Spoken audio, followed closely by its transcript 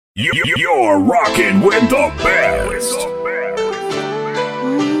You're rocking with the best.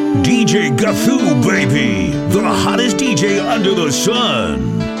 DJ Gathu, baby. The hottest DJ under the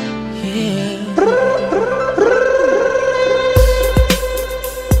sun. Yeah.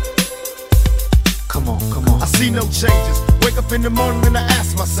 Come on. I see no changes. Wake up in the morning and I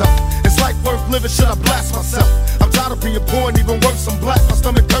ask myself, is life worth living? Should I blast myself? I'm tired of being poor and even worse, I'm black. My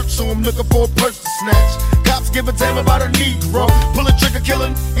stomach hurts, so I'm looking for a purse to snatch. Cops give a damn about a Negro. Pull a trigger,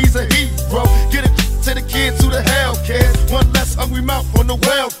 killing, he's a hero. Get it to the kids who the hell cares. One less hungry mouth on the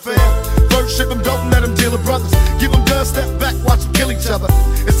welfare. First ship them, don't let them deal with brothers. Give them guns, step back, watch them kill each other.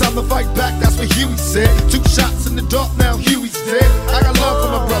 It's time to fight back, that's what Huey said. 2 shots in the dark, now Huey's dead. I got love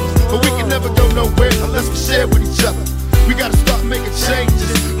for my brothers, but we can never go nowhere unless we share with each other. We gotta start making changes.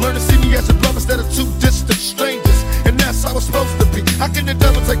 Learn to see me as a brother instead of 2 distant strangers. And that's how it's supposed to be. How can the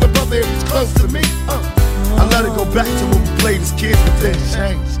devil take a brother if he's close to me? I let it go back to when we played as kids, but then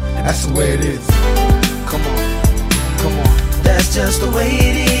changed. That's the way it is. Come on. That's just the way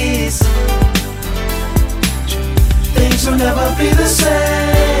it is. Things will never be the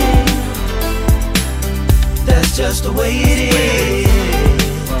same. That's just the way it is.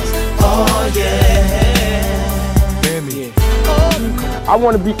 Oh yeah. I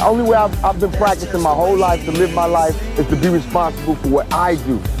want to be, only way I've been practicing my whole life to live my life is to be responsible for what I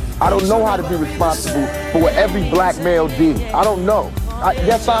do. I don't know how to be responsible for what every black male did. I don't know.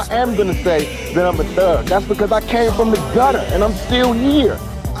 Yes, I am going to say that I'm a thug. That's because I came from the gutter and I'm still here.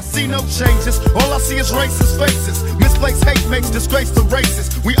 I see no changes, all I see is racist faces. Misplaced hate makes disgrace to races.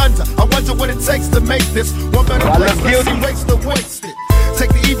 We under, I wonder what it takes to make this one better place. Let's erase the wasted.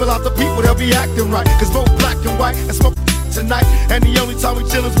 Take the evil out the people, they'll be acting right. Cause vote black and white and smoke tonight. And the only time we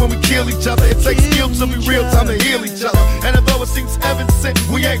chill is when we kill each other. It takes skill to be real time to heal each other. And although it seems heaven sent,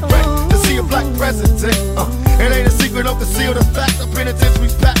 we ain't ready to see a black president. It ain't a secret, don't conceal the fact. The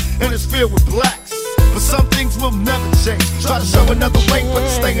penitentiary's packed and it's filled with blacks. But some things will never change. Try to show another way, but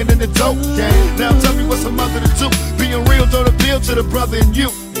you're staying in the dope game. Now tell me what's a mother to do. Being real don't appeal to the brother in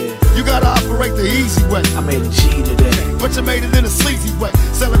you. You gotta operate the easy way. I made a G today, but you made it in a sleazy way.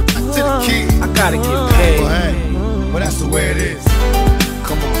 Sell it back to the kid. I gotta get paid. Well, hey, well, that's the way it is.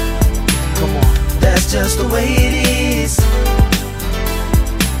 Come on. That's just the way it is.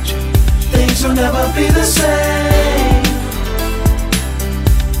 Things will never be the same.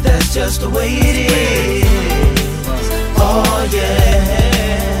 That's just the way it is. Oh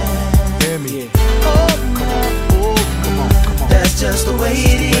yeah. Hear me. Come on. That's just the way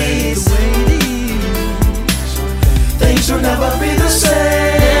it is. Things will never be the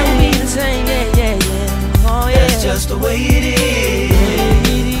same. Oh yeah. That's just the way it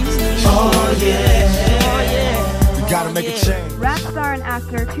is. Oh yeah. You gotta make a change. Rap star and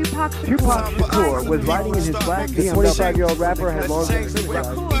actor Tupac Shakur was riding in his black. The 25-year-old rapper had long been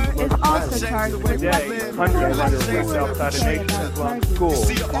Shakur is also charged with Today, hundreds of raped outside of Nation Islam school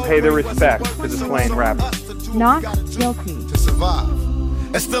pay their respects to the slain rapper. not guilty. To survive.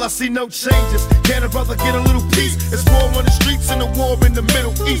 And still I see no changes. Can a brother get a little peace? It's war on the streets and a war in the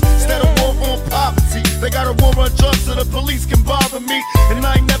Middle East. Instead of war on poverty, they got a war on drugs so the police can bother me. And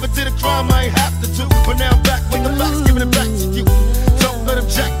I ain't never did a crime I ain't have to do. But now I'm back with the facts, giving it back to you. Don't let them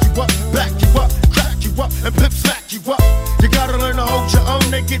jack you up, back you up, crack you up, and pimp smack you up. You gotta learn to hold your own.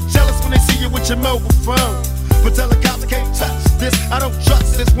 They get jealous when they see you with your mobile phone. But tell the cops I can't touch this. I don't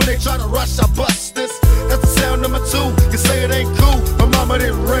trust this. When they try to rush, I bust this. That's the sound number 2. You say it ain't cool. My mama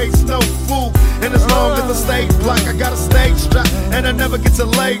didn't raise no fool. And as long as I stay black, I got a stage strap. And I never get to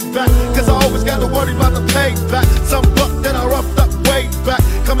lay back. Cause I always got to worry about the payback. Some buck that I roughed up way back.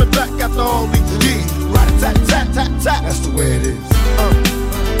 Coming back after all these years. Rat-a-tat-tat-tat-tat. That's the way it is.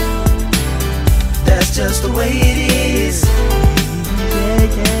 That's just the way it is.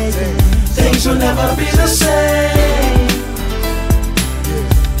 Things will never be the same.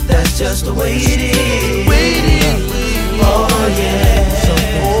 That's just the way it is. Oh yeah.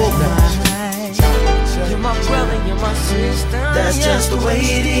 You're my brother, you're my sister. That's just the way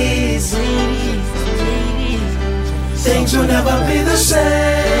it is. Things will never be the same.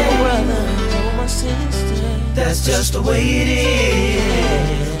 That's just the way it is.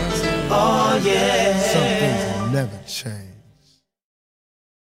 Oh yeah. Some things will never change.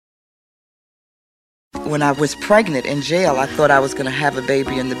 When I was pregnant in jail, I thought I was going to have a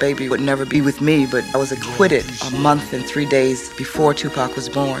baby and the baby would never be with me, but I was acquitted a month and 3 days before Tupac was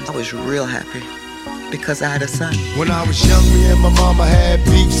born. I was real happy because I had a son. When I was young, me and my mama had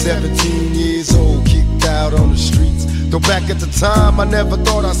beef, 17 years old, kicked out on the streets. Though back at the time, I never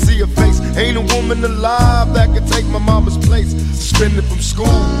thought I'd see her face. Ain't a woman alive that could take my mama's place. Suspended from school,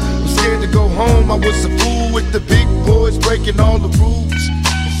 I'm scared to go home. I was a fool with the big boys breaking all the rules.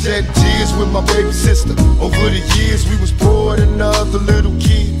 shed tears with my baby sister. Over the years we was poor than other little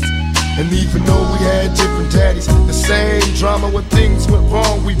kids. And even though we had different daddies, the same drama when things went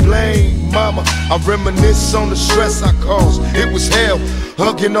wrong, we blame mama. I reminisce on the stress I caused, it was hell.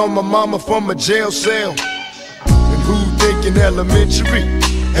 Hugging on my mama from a jail cell. And who thinking elementary?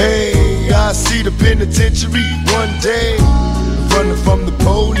 Hey, I see the penitentiary one day. Running from the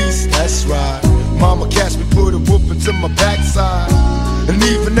police, that's right. Mama catch me, put a whooping to my backside. And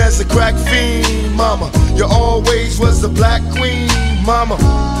even as a crack fiend, mama, you always was the black queen, mama.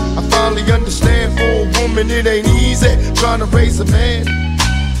 I finally understand for a woman it ain't easy trying to raise a man.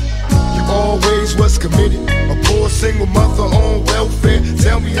 You always was committed, a poor single mother on welfare.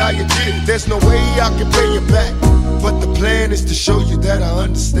 Tell me how you did it, there's no way I can pay you back. But the plan is to show you that I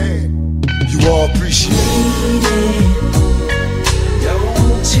understand. You all appreciate it.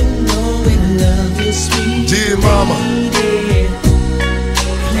 Don't you know we love you, sweet dear mama.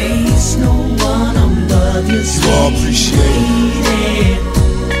 Place no one above you, sweet. You all appreciate it.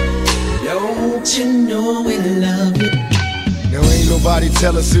 Don't you know we love you? Now ain't nobody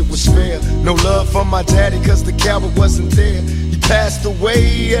tell us it was fair. No love from my daddy cause the coward wasn't there. He passed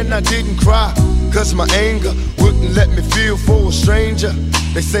away and I didn't cry cause my anger wouldn't let me feel for a stranger.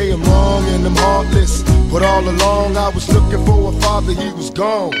 They say I'm wrong and I'm heartless, but all along I was looking for a father, he was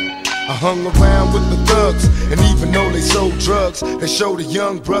gone. I hung around with the thugs, and even though they sold drugs, they showed a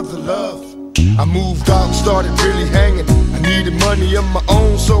young brother love. I moved out and started really hanging. I needed money of my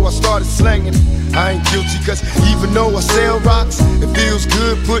own, so I started slanging. I ain't guilty cause even though I sell rocks, it feels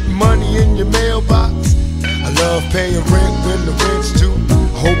good putting money in your mailbox. I love paying rent when the rent's due.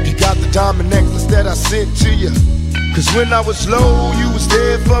 I hope you got the diamond necklace that I sent to you. Cause when I was low, you was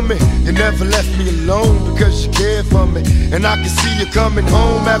there for me. You never left me alone because you cared for me. And I can see you coming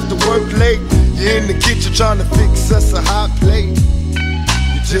home after work late. You're in the kitchen trying to fix us a hot plate.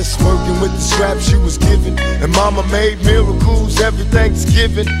 You're just working with the scraps you was given. And mama made miracles every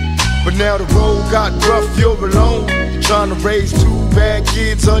Thanksgiving. But now the road got rough, you're alone. You're trying to raise two bad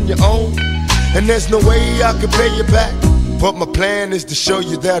kids on your own. And there's no way I can pay you back. But my plan is to show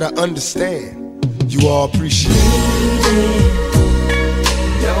you that I understand. You all appreciate it.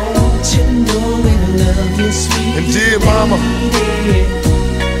 Don't you know we love you, sweet. And dear mama,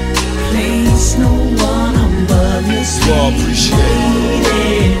 place no one above you, sweet. You all appreciate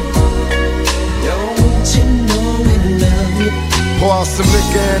it. Don't you know we love you. Pour out some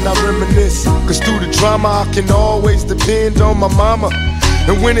liquor and I reminisce. Cause through the drama I can always depend on my mama.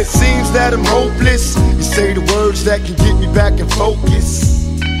 And when it seems that I'm hopeless, you say the words that can get me back in focus.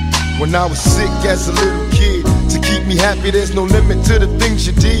 When I was sick as a little kid, to keep me happy there's no limit to the things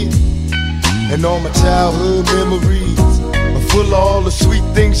you did. And all my childhood memories are full of all the sweet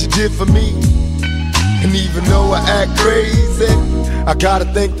things you did for me. And even though I act crazy, I gotta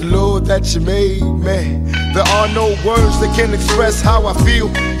thank the Lord that you made me. There are no words that can express how I feel.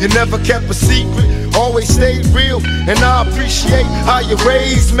 You never kept a secret, always stayed real. And I appreciate how you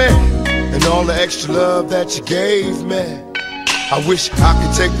raised me, and all the extra love that you gave me. I wish I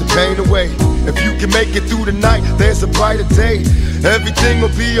could take the pain away. If you can make it through the night, there's a brighter day. Everything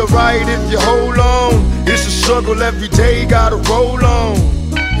will be alright if you hold on. It's a struggle every day, gotta roll on.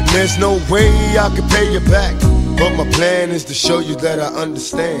 And there's no way I can pay you back. But my plan is to show you that I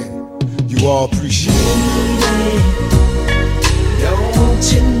understand. You all appreciate it. Don't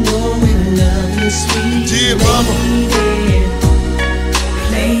you know we love you, sweet. Dear mama,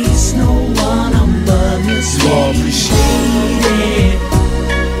 place no one above you, sweet. You all appreciate it.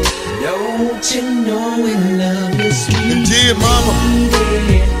 Don't you know we love you, sweet. And dear mama,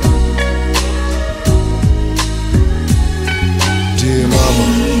 dear mama,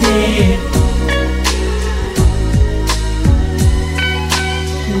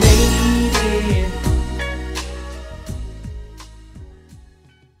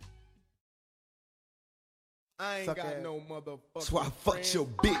 I ain't got no motherfucker. That's why I fucked your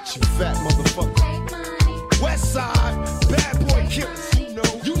bitch, you fat motherfucker. West side, bad boy killers.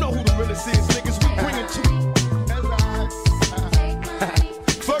 You know who the realest is, niggas. We bring it to you.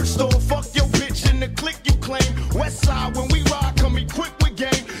 First off, fuck your bitch in the clique you claim. West side, when we ride, come equipped with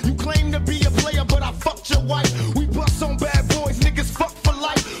game. You claim to be a player, but I fucked your wife. We bust on bad boys, niggas fuck for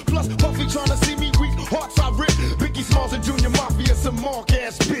life. Plus, Puffy tryna see me weak, hearts I rip. Biggie Smalls and Junior Mafia, some mark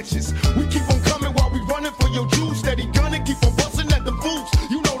ass bitches. We keep on coming while we running for your juice. Steady gunning, keep on busting at the fools.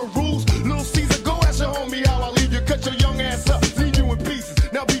 You know the rules. Little Caesar, go ask your homie how I leave you. Cut your young ass up, leave you in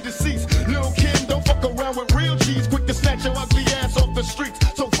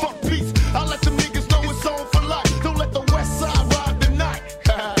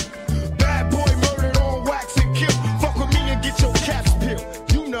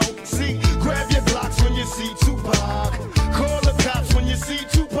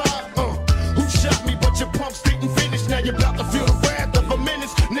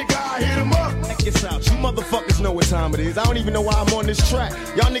is. I don't even know why I'm on this track.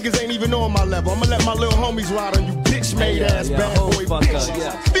 Y'all niggas ain't even on my level. I'ma let my little homies ride on you bitch-made ass bad boy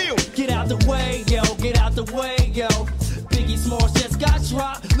bitches. Feel me. Get out the way, yo, get out the way, yo. Biggie Smalls just got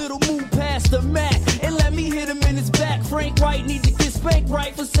dropped. Little move past the Mac and let me hit him in his back. Frank White need to get spanked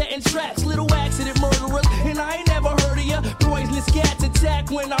right for setting traps. Little accident murderers, and I ain't never heard of ya. Poisonous cats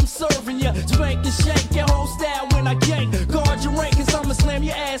attack when I'm serving ya. Spank and shake your whole style when I gank. Guard your rank, cause I'ma slam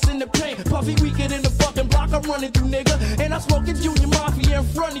your ass in the paint. Puffy weaker than the fucking block I'm running through, nigga. And I'm smoking Junior Mafia in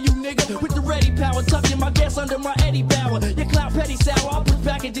front of you, nigga. With the ready power, tucking my gas under my Eddie Bauer. Your clout petty sour, I'll push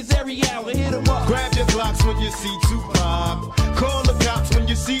packages every hour. Hit 'em up. Grab your Glocks when you see Tupac. Call the cops when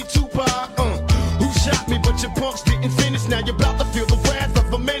you see Tupac. Who shot me, but your punks didn't finish. Now you're about to feel the wrath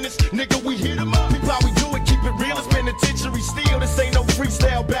of a menace. Nigga, we hit 'em up. People, how we do it, keep it real. It's penitentiary steel. This ain't no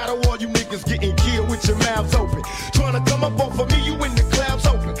freestyle battle. All you niggas getting killed with your mouths open. Trying to come up off of me, you in the clouds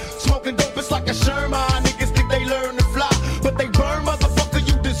open. Smoking dope, it's like a Sherman. Niggas think they learn to fly, but they burn, motherfucker,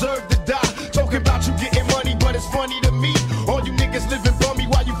 you deserve to die. Talking about you getting money, but it's funny to me. All you niggas living bummy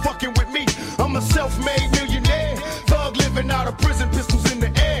while you fucking with me. I'm a self-made millionaire. Thug living out of prison, pistols in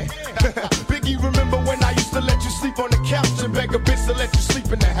the air. Biggie, remember when I used to let you sleep on the couch and beg a bitch to let you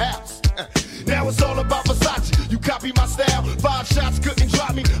sleep in the house? Now it's all about Versace. You copy my style. 5 shots couldn't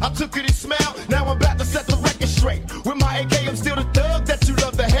drop me. I took it and smiled. Now I'm about to set the record straight. With my AK, I'm still the thug that you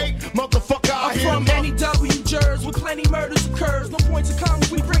love to hate. Motherfucker, I hear I'm from NEW Jers with plenty murders occurs. No points of comments,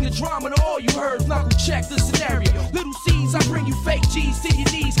 we bring the drama to all you heard. Knuckle check the scenario. Little C's, I bring you fake G's to your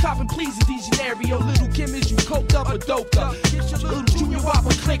knees. Copping please in these scenario. Little Kim, is you coked up or doped up? Little Junior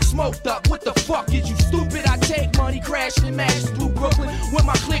Whopper click smoked up. What the fuck is you stupid? I take money, crashing and mashing through Brooklyn. With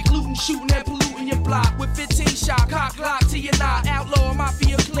my click looting, shooting and polluting your block. With 15 shot, cock lock to your knot. Outlaw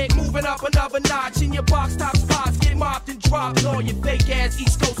mafia click, moving up another notch. In your box top spots, get mopped and dropped. All your fake ass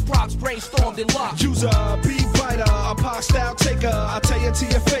East Coast props brainstormed and locked. User, beat biter, a pop style taker. I tell you to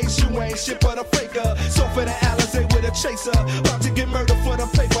your face, you ain't shit but a faker. So for the Alizé with a chaser, about to get murdered for the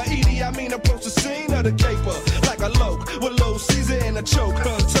paper. Edie, I mean approach the scene of the caper. Like a loke, with low Caesar and a choke.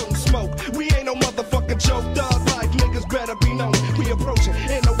 Tongue smoke, we ain't no motherfucking joke. Dog life niggas better be known. We approaching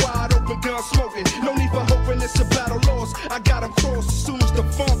in a wide open gun smoking. No need for hoping it's a battle lost. I got him crossed as soon as the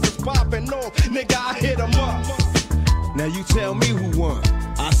funk is popping off. Nigga, I hit him up. Now you tell me who won.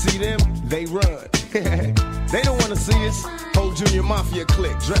 I see them, they run. They don't wanna see us. Whole Junior Mafia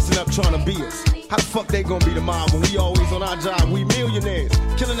clique dressing up trying to be us. How the fuck they gonna be the mob when we always on our job? We millionaires.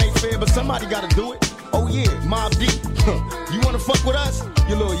 Killing ain't fair, but somebody gotta do it. Oh yeah, Mob Deep. You wanna fuck with us?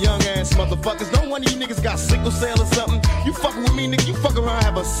 You little young ass motherfuckers. Don't one of you niggas got sickle cell or something? You fucking with me, nigga, you fuck around,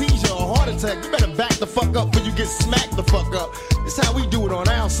 have a seizure or a heart attack. You better back the fuck up before you get smacked the fuck up. It's how we do it on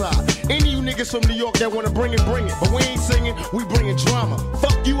our side. Any of you niggas from New York that wanna bring it, bring it. But we ain't singing, we bringing drama.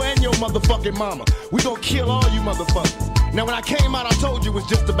 Fuck you and your motherfucking mama. We gon' kill all you motherfuckers. Now when I came out, I told you it was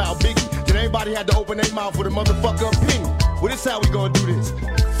just about Biggie. Then everybody had to open their mouth with a motherfucker opinion. Well, this how we gonna do this.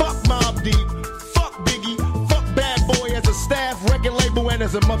 Fuck Mobb Deep, fuck Biggie, fuck Bad Boy as a staff, record label, and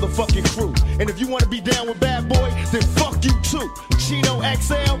as a motherfucking crew. And if you wanna be down with Bad Boy, then fuck you too. Chino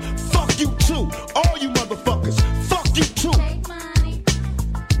XL, fuck you too. All you motherfuckers, fuck you too.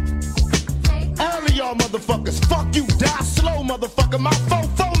 All of y'all motherfuckers, fuck you, die slow, motherfucker. My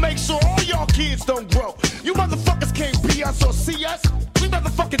fofo make sure all y'all kids don't grow. You motherfuckers can't be us or see us. We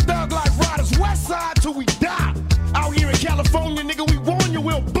motherfucking thug life riders, west side till we die. Out here in California, nigga, we warn you,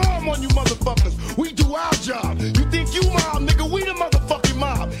 we'll bomb on you motherfuckers. We do our job. You think you mob, nigga, we the motherfucking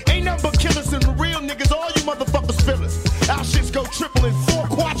mob. Ain't nothing but killers and the real niggas, all you motherfuckers feel us. Our shits go triple and 4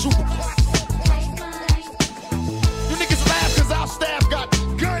 quadruple. You niggas laugh cause our staff got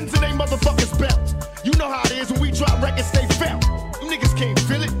guns in they motherfuckers belt. You know how it is when we drop records, they felt. You niggas can't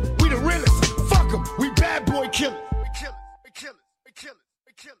feel it, we the realest. Fuck them, we Bad Boy killers. We kill it, we kill it, we kill it,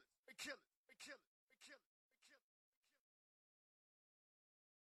 we kill it, we kill it, we kill it, we kill it, we kill it.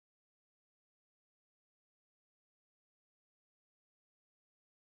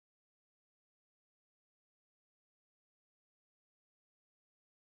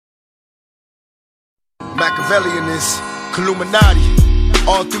 Machiavellian is Illuminati,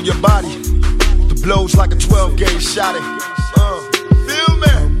 all through your body. The blows like a 12-gauge shot it. Feel me?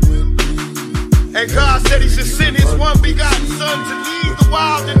 And God said he should send his one begotten son to lead the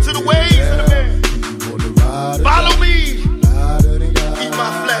wild into the ways of the man. Follow me. Eat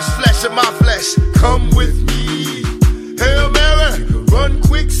my flesh, flesh of my flesh. Come with me. Hail Mary, run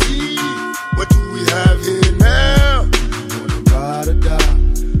quick, see. What do we have here now?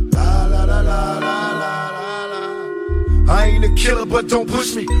 I ain't a killer, but don't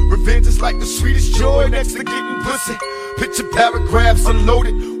push me. Revenge is like the sweetest joy next to getting pussy. Picture paragraphs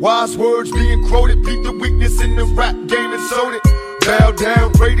unloaded, wise words being quoted. Beat the weakness in the rap game and sold it. Bow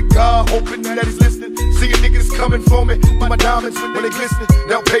down, pray to God, hoping that he's listening. Seeing niggas coming for me, my diamonds when they glistening.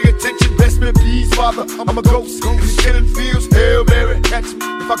 Now pay attention, best in peace, Father. I'm a ghost in these killing fields. Hail Mary, catch me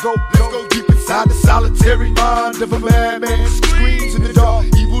if I go. Let's go deep inside the solitary mind of a madman. Screams in the dark,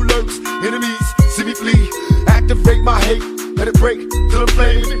 evil lurks, enemies see me flee. Activate my hate, let it break till I'm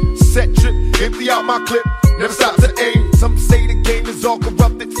flaming. Set trip, empty out my clip, never stop to aim. Some say the game is all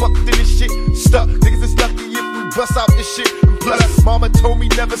corrupted, fucked in this shit. Stuck, niggas is lucky if we bust out this shit. And plus, mama told me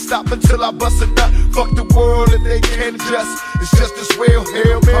never stop until I bust a nut. Fuck the world if they can't adjust. It's just as well.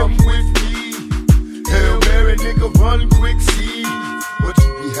 Hail Mary, come with me. Hail Mary, nigga, run quick, see what you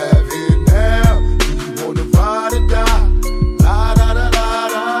be having now. Do you wanna ride or die? La da da da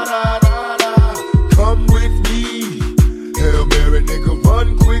da da da da. Come with me. Hail Mary, nigga,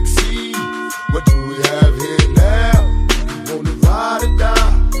 run quick, see what do we have here now. Do you wanna ride or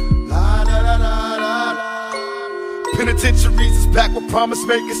die? La da da da da da. Penitentiaries is packed with promise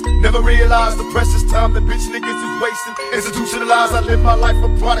makers. Never realized the precious time that bitch niggas is wasting. Institutionalized, I live my life a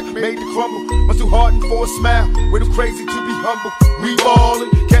product made to crumble. Much too hardened for a smile, way too crazy to be humble. We ballin',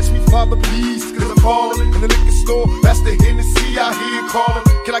 catch me, Father, please, cause I'm falling. In the liquor store, that's the Hennessy I hear calling.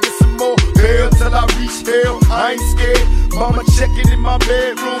 Can I get some more? Hell till I reach hell, I ain't scared. Mama checking in my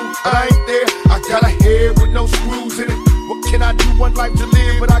bedroom, I ain't there. I got a head with no screws in it. What can I do? One life to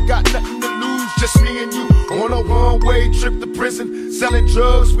live, but I got nothing to lose. Just me and you on a one-way trip to prison. Selling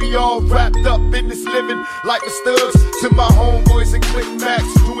drugs, we all wrapped up in this living like the studs. To my homeboys and Click Max,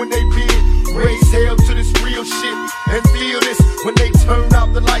 doing they bid. Raise hell to this real shit and feel this when they turn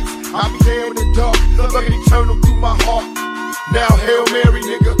out the lights. I'll be there in the dark, looking eternal through my heart. Now Hail Mary,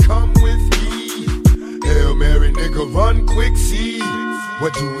 nigga, come with me. Hail Mary, nigga, run quick, see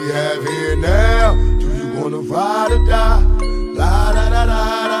what do we have here now? Do you wanna ride or die? La da da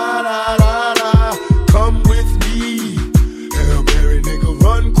da da da da da. Come with me. Hail Mary, nigga,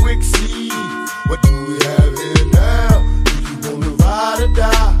 run quick, see what do we have here now? Do you wanna ride or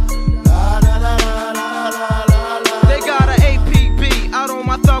die? La da da da da da da. They got an APB out on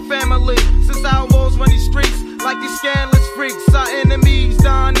my thug family. Since outlaws run these streets like these scandalous freaks. Our enemies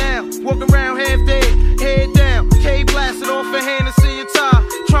dying now, walk around half dead, head down. K blasted off a Hennessy and tie.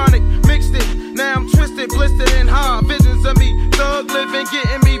 Tronic mixed it, now I'm twisted, blistered and high. Visions of me, thug living,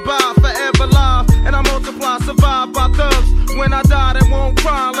 getting me by, forever live. And I multiply, survive by thugs. When I die, they won't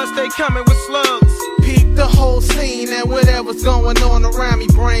cry unless they coming with slugs. Peep the whole scene and whatever's going on around me.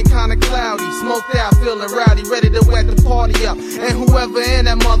 Brain kinda cloudy, smoked out, feeling rowdy, ready to wet the party up. And whoever in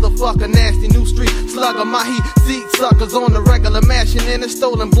that motherfucker, nasty new street slugger, my heat seat suckers on the regular, mashing in a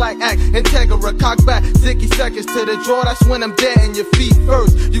stolen black act. Integra, cock back, 60 seconds to the draw. That's when I'm dead in your feet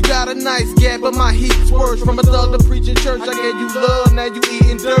first. You got a nice gap, but my heat's worse. From a thug to preaching church, I gave you love, now you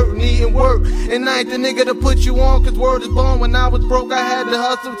eating dirt, needing work. And I ain't the nigga to put you on, cause word is born. When I was broke, I had to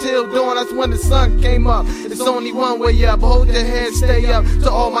hustle till dawn. That's when the sun came up. It's only one way up, hold your head, stay up.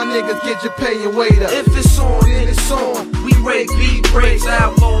 To all my niggas, get your pay and wait up. If it's on, then it's on. We break beat breaks,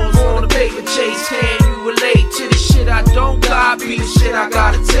 outlaws on the paper chase. Can you relate to the shit I don't got? Be the shit I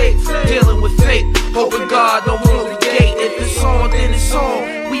gotta take. Dealing with fate, hoping God don't close the gate. If it's on, then it's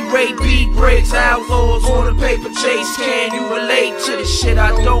on. We rate beat breaks, outlaws on the paper chase. Can you relate to the shit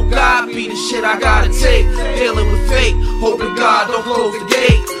I don't got? Be the shit I gotta take. Dealing with fate, hoping God don't close the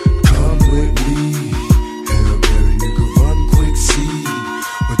gate. Come with me. Hail Mary, nigga, run quick, see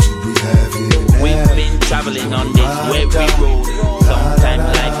what you be having now. We've been traveling on this weary road. Sometimes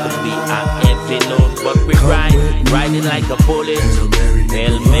life can be a heavy load, but we riding like a bullet.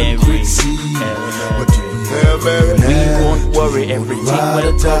 Hail Mary, we won't worry, everything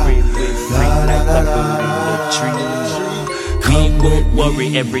will curry. We're free like a bird in the tree. We won't worry,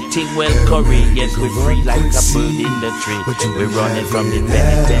 everything will curry. Yes, we're free like a bird in the tree. We're running from the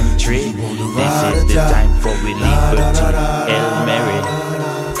penitentiary. This is the time for we liberty. Hail Mary,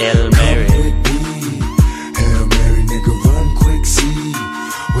 Hail Mary. Hail Mary, nigga, run quick, see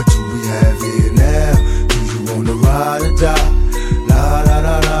what do we have here now? Do you wanna ride or die? La da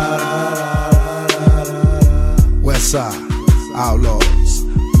da da da da da. Westside, Outlaws,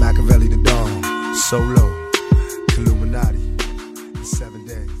 Machiavelli the Dawn, Solo, Illuminati, 7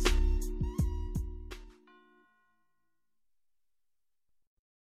 days.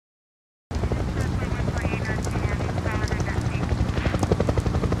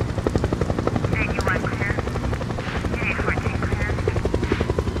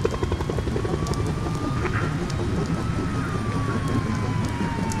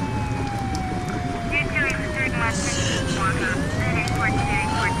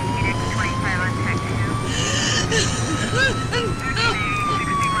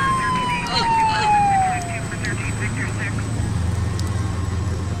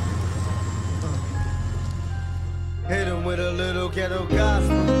 Rockin' with a little ghetto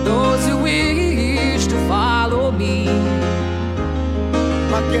gospel. Those who wish to follow me,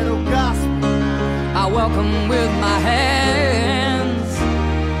 my ghetto gospel, I welcome with my hands.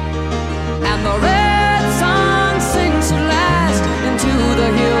 And the red sun sings to last into the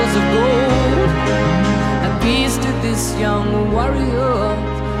hills of gold. And peace to this young warrior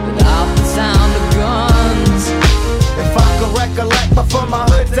without the sound of guns. If I could recollect before my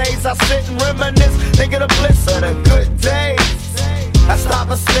hood days, I sit and reminisce, think of the bliss of the good days. I stop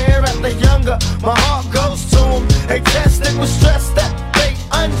and stare at the younger, my heart goes to them. They tested with stress that they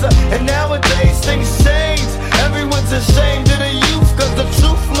under, and nowadays things change. Everyone's ashamed of the youth, cause the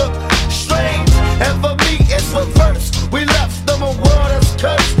truth look strange. And for me it's reverse, we left them a world that's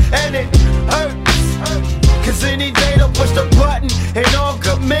cursed, and it hurts. Cause any day they'll push the button, and all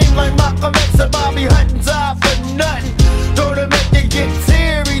good men like Malcolm X and Bobby Hutton die for nothing. Don't it make you get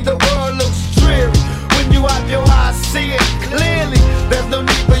teary, the world looks dreary. When you have your eyes, see it clearly. There's no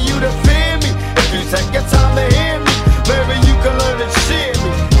need for you to fear me. If you take your time to hear me, maybe you can learn to cheer me.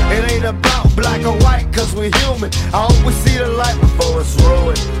 It ain't about black or white, cause we're human. I hope we see the light before it's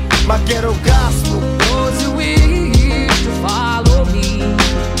ruined. My ghetto gospel. Those who wish to follow me,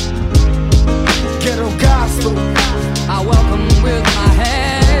 ghetto gospel, I welcome with my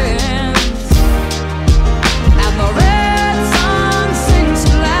hands. And the red sun sings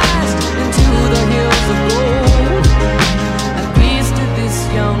to last into the hills of gold. And peace to this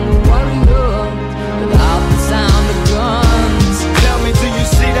young warrior without the sound of guns. Tell me, do you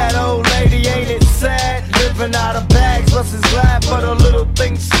see that old lady? Ain't it sad? Living out of bags, plus is glad for the little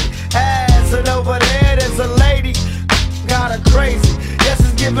things she has. And over there, there's a lady, got her crazy. Yes,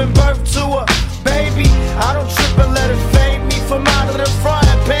 it's giving birth to a baby. I don't trip and let it fade me. From out of the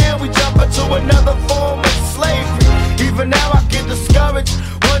frying pan, we jump into another form of slavery. Even now I get discouraged,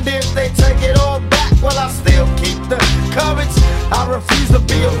 wonder if they take it all back. Well, I still keep the courage. I refuse to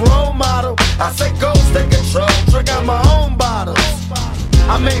be a role model. I say ghost, take control, drink out my own bottles.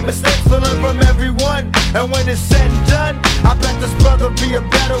 I make mistakes to learn from everyone, and when it's said and done, I bet this brother be a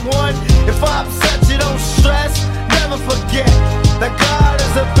better one. If I upset you, don't stress, never forget that God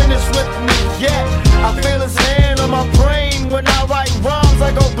isn't finished with me yet. I feel his hand on my brain when I write rhymes.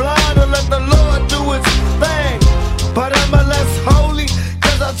 I go blind and let the Lord do his thing. But I'm a less holy,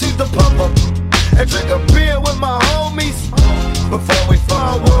 cause I choose to pump up and drink a beer with my homies. Before we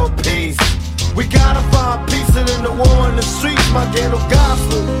find world peace, we gotta find peace in the war in the streets, my ghetto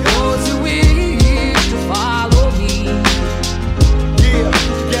gospel. Those who wish to follow me, yeah,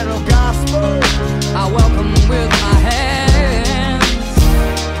 ghetto gospel, I welcome with my hands.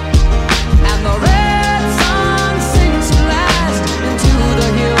 And the red sun sings to last into the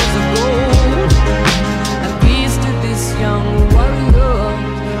hills of gold. And peace to this young warrior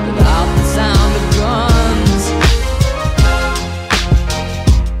without the sound of guns.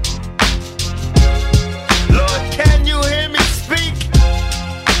 Lord, can you hear me speak?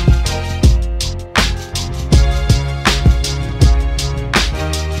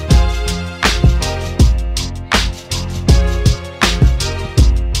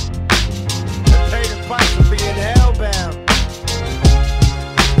 Pay the price for being hellbound.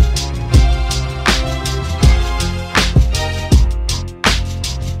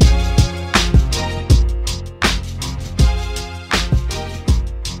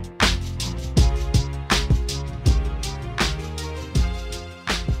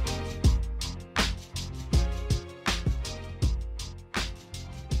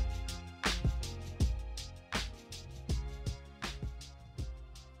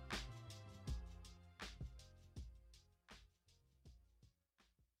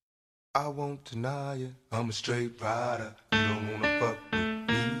 I won't deny it, I'm a straight rider. You don't wanna fuck with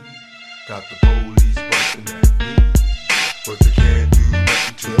me. Got the police busting at me, but they can't do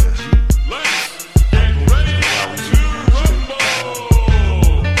nothing to the G. Let's get ready to rumble.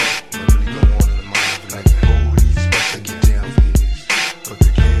 Really go on in the mind like the police busting get down for this, but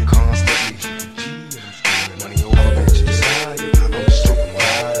they can't constantly shoot the G. I'm screaming money over at your side. I'm a straight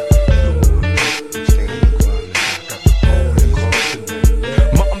rider. You don't wanna fuck with me, stay on the ground. Got the police busting at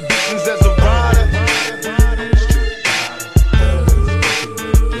me. My ambitions as a rider.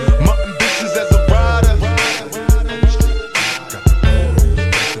 My ambitions as a rider.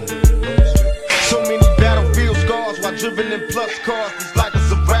 So many battlefield scars while driven in plus cars. This life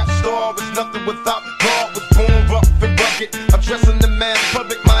is a rap star, it's nothing without God. Was born rough and rugged. I'm dressing the man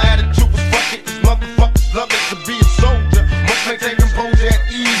public, my attitude was fuck it. These motherfuckers love it to be a soldier. Must maintain composure at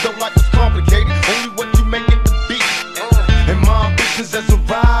ease, though life is complicated. Only what you make it to be. And my ambitions as a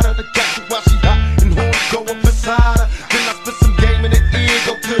rider, the got you while she hot and horns go up inside her. Then I spit some game in the ear,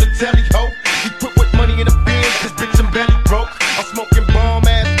 go to the telly ho. Equipped with money in the bins, this bitch I'm belly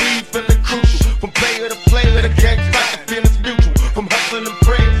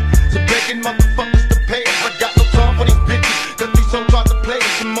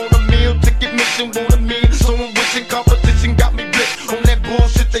I'm on a meal ticket mission, want a meal. Someone wishing competition got me blitzed on that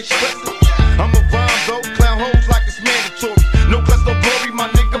bullshit they stress. I'm a rhyme though, clown hoes like it's mandatory. No class, no glory, my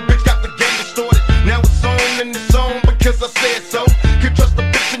nigga bitch got the game distorted. Now it's on and it's on because I said so. Can't trust the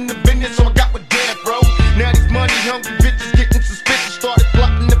bitch in the business, so I got with damn bro. Now these money hungry bitches getting suspicious. Started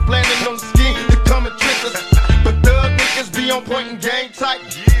plotting and planning on the scheme to come and trick us. But thug niggas be on point and game tight.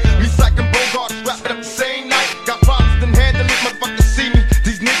 Recycling Bogart, strap it up the same night. Got problems, then handle it, motherfuckers see me.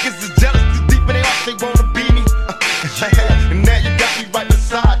 These niggas is jealous, too deep in their hearts, they wanna be me. And now you got me right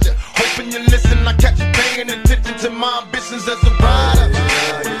beside you. Hoping you listen, I catch you paying attention to my ambitions as a rider.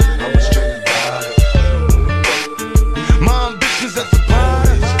 I'm a straight rider. My ambitions as a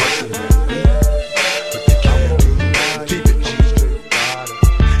rider.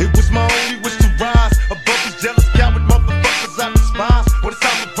 It was my only wish to rise above these jealous coward motherfuckers I despise. When it's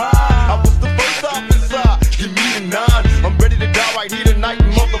time to ride, I was the first off inside. Give me the 9. I'm ready to die right here tonight.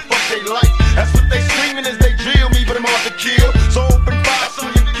 Motherfuck they life. That's what they screaming as they drill me, but I'm hard to kill. So open fire so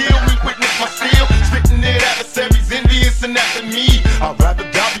you kill me. Witness my steel. Spitting it adversaries envious and after me. I'd rather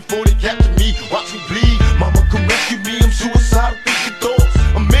die before they capture me. Watch me bleed. Mama come rescue me. I'm suicidal thinking thoughts.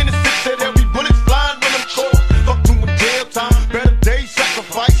 I'm innocent till every bullet's flying when I'm caught. Fuck doing jail time. Better days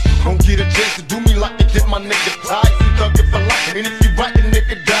sacrifice. Don't get a chance to do me like they did my nigga Tight. You thug it for life. And if you right, the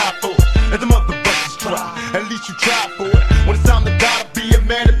nigga die for it. Let the motherfuckers try. At least you try for it. When it's time to die, to be a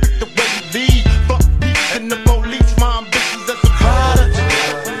man to pick the way you lead. Fuck peace and the police. My ambitions as a rider.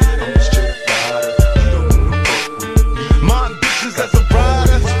 I'm a straight rider. You don't wanna fuck with me. My ambitions as a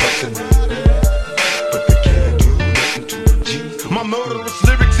rider. But they can't do nothing to a G. My murderous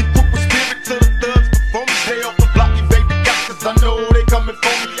lyrics equip with spirit to the thugs before me. Stay off the block, you baby got, cause I know they coming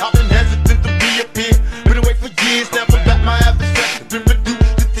for me. I've been hesitant to reappear. Been away for years, never back my adversary. Been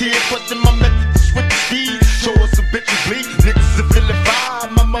reduced to tears, questing my method to switch the speed. Show us a bitch and bleed. Niggas are feeling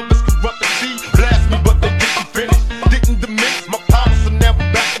vibe. My mother's corrupt and see. Blast me, but they didn't finish. Didn't diminish my power, so now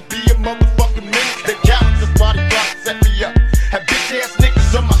I'm back to be a motherfucking menace. They cowards, that's why they try to set me up. Have bitch ass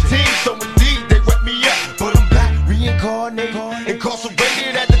niggas on my team, so indeed they wet me up. But I'm back, reincarnated,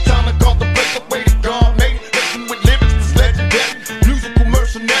 incarcerated at the time I called the place the way to God made it. Listen with lyrics that's legendary, musical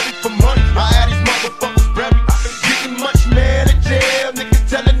mercenary for money. I had these motherfuckers buried, getting much mad at jail. Niggas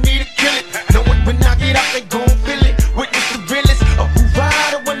telling me to kill it, knowing when I get out they gon' feel it. Witness the realest of who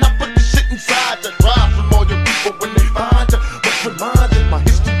rider when I put the shit inside you. Rise from all your people when they find you. But remind you, my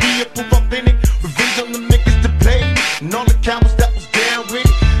history of proof authentic. Revenge on the niggas that played me, and all the cowards that was down with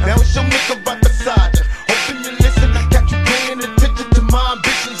it. Now it's your nigga right beside you. Hoping you listen, I got you paying attention to my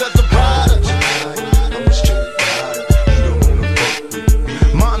ambitions as a rider. I'm a straight rider. You don't wanna fuck with me.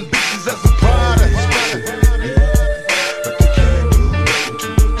 My ambitions as a rider. But they can't do nothing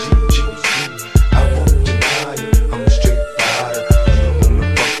to a G. I won't deny it. I'm a straight rider. You don't wanna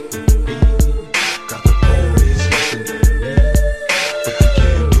fuck with me. Got the police rushing at me. But they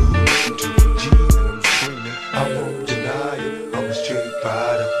can't do nothing to a G. And I'm screaming. I won't deny it. I'm a straight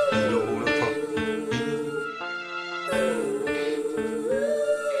rider. You don't wanna fuck with me.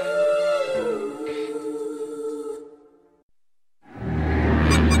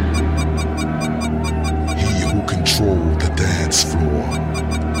 He who controlled the dance floor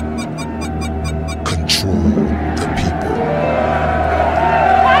controlled the people.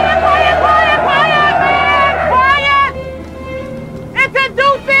 Quiet!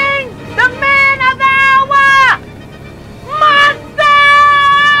 Introducing the man of the hour, Monster!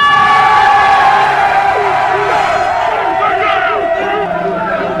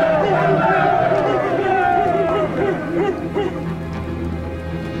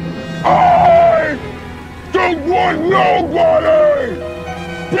 I don't want nobody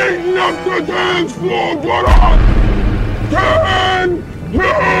beating up the dance floor, but I can you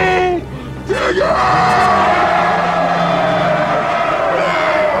dig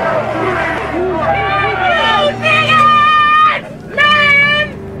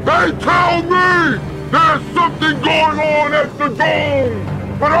They tell me there's something going on at the dome,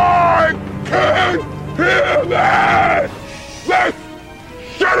 but I can't hear that! Let's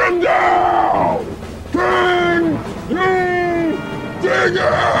shut him down! Can you dig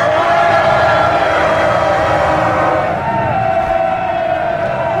it?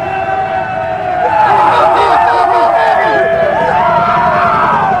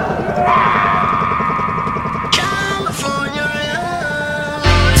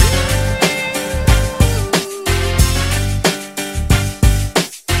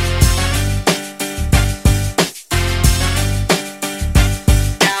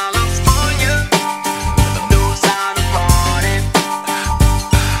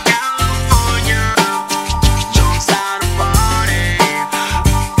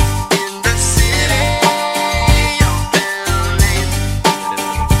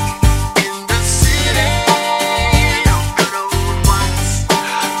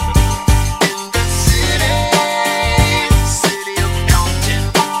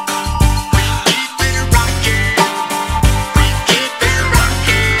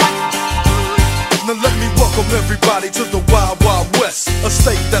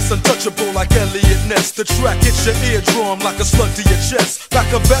 the track hits your eardrum like a slug to your chest. Like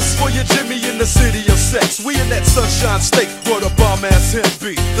a vest for your Jimmy in the city of sex. We in that sunshine state where the bomb ass him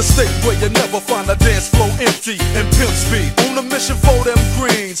be. The state where you never find a dance floor empty and pimp speed. On a mission for them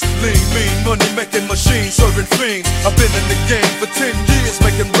greens. Lean, mean, money making machines, serving fiends. I've been in the game for 10 years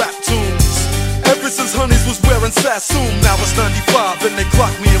making rap tunes. Ever since Honeys was wearing Sassoon, now it's 95 and they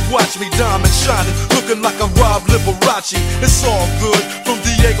clock me and watch me diamond shining, looking like I'm Rob Liberace. It's all good from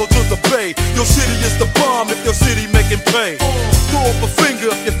Diego to the Bay. Your city is the bomb if your city making pay. Throw up a finger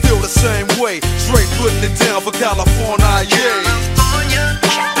if you feel the same way. Straight putting it down for California, yeah.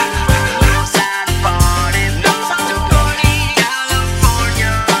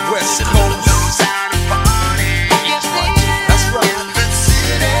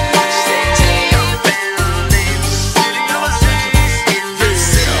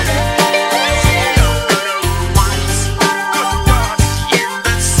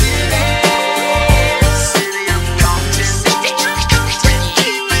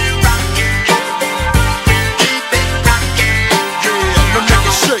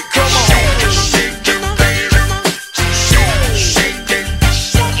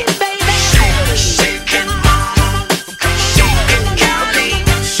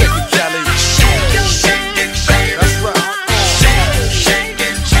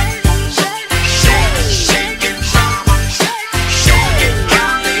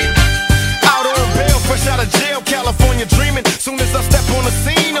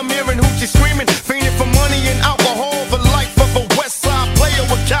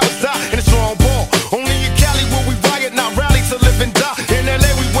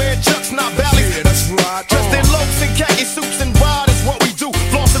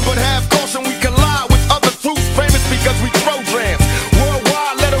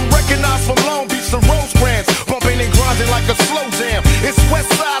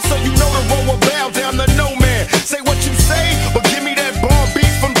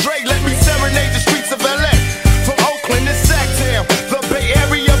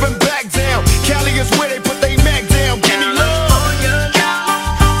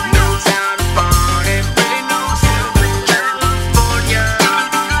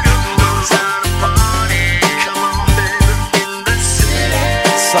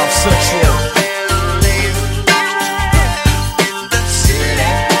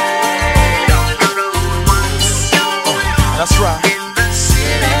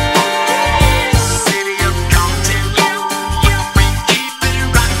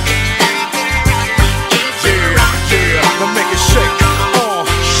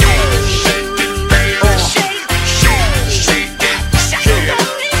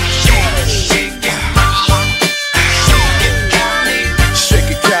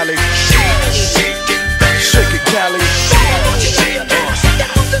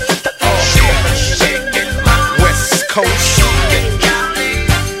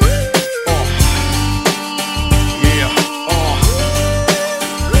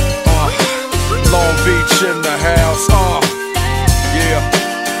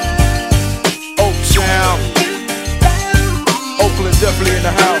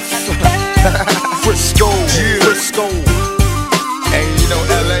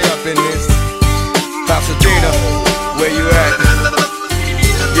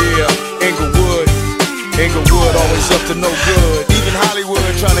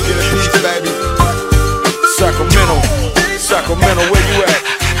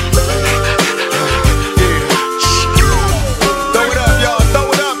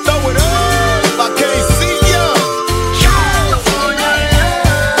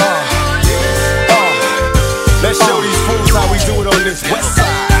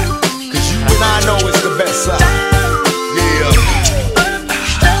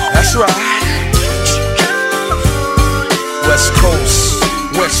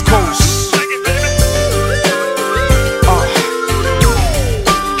 West Coast.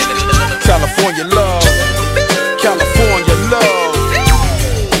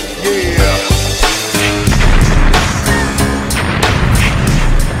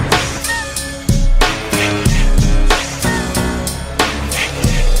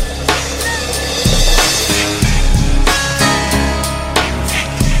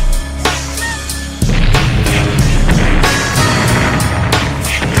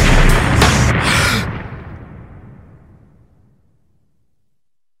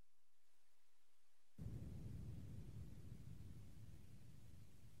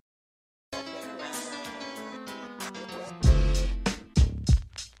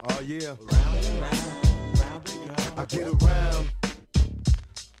 Yeah. I get around.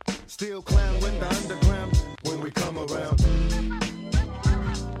 Still clown with the underground when we come around.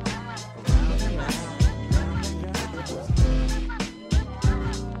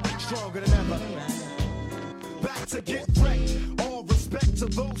 Stronger than ever. Back to get wrecked. All respect to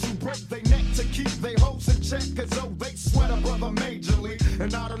those who break their neck to keep their hopes in check. Cause oh, they sweat a brother majorly.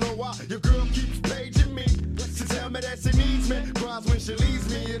 And I don't know why your girl keeps paging me. She tell me that she needs me. Cries when she leaves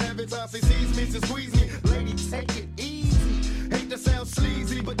me. And every time she sees me, she squeeze me. Lady, take it easy. Hate to sound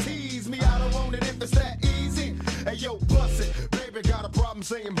sleazy, but tease me. I don't want it if it's that easy. Hey yo, bust it. Baby got a problem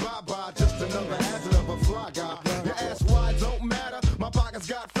saying bye-bye. Just another hazard of a fly guy. Your ass wide don't matter. My pockets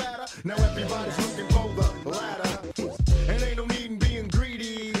got fatter. Now everybody's looking for the ladder. And ain't no need in being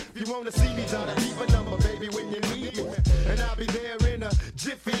greedy. If you wanna see me, try to keep a number, baby, when you need me. And I'll be there in a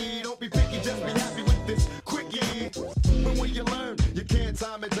jiffy. Don't be picky, just be happy with this quickie. But when you learn, you can't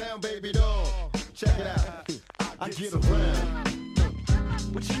time it down, baby doll. Check it out. I get around.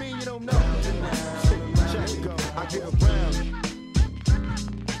 What you mean you don't know? Check it go. I get around.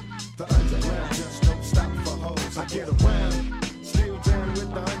 The underground just don't stop for hoes. I get around. Still down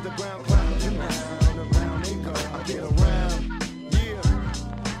with the underground clown. Around and go. I get around. Yeah.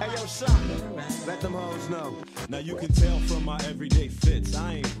 Hey yo, shot. Let them hoes know. Now you can tell from my everyday fits,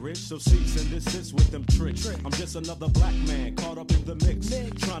 I ain't rich, so cease and desist with them tricks. I'm just another black man caught up in the mix,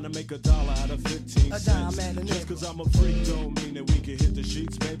 trying to make $1 out of 15 cents. Just cause I'm a freak don't mean that we can hit the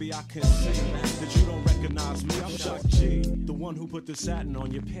sheets. Baby, I can see that you don't recognize me. I'm Shock G, the one who put the satin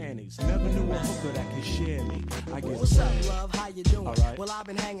on your panties. Never knew a hooker that could share me. I get What's up, love? How you doing? Right. Well, I've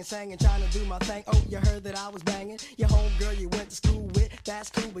been hanging, singing, trying to do my thing. Oh, you heard that I was banging your homegirl you went to school with. That's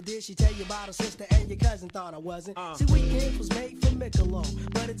cool, but did she tell you about her sister and your cousin? Thought I wasn't. See, weekends was made for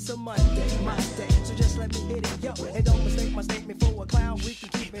Michelob, but it's a Monday, my day. So just let me hit it, yo. And don't mistake my statement for a clown. We can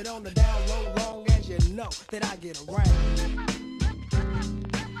keep it on the down low, long as you know that I get around.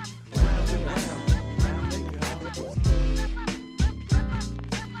 Round and round, round and go.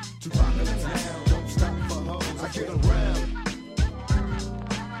 Too popular now, don't stop for hoes. I get around.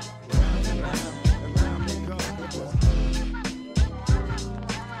 Round and round, and round and go.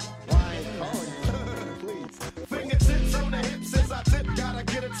 Why ain't call you? Please. Fingertips on the hips as I tip. Gotta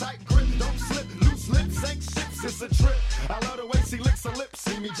get a tight grip, don't slip. Loose lips ain't ships, it's a trip. I love the way she licks her lips.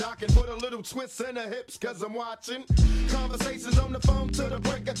 See me jocking, put a little twist in her hips, cause I'm watching. Conversations on the phone till the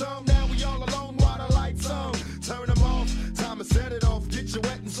break of dawn. Now we all alone while the lights on. Turn them off, time to set it off. Get you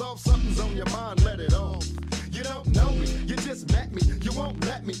wet and soft, something's on your mind, let it off. You don't know me, you just met me, you won't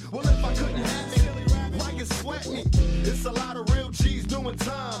let me. Well, if I couldn't have me, why you sweat me? It's a lot of real G's doing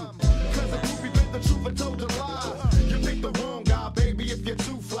time. Cause the groupie bit the truth and told a lie. You picked the wrong guy, baby, if you're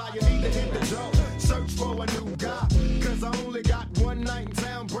too fly, you need to hit the door. Search for a new guy, cause I only got one night in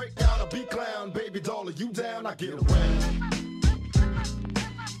town. Break out a B-clown, baby doll, are you down? I get around.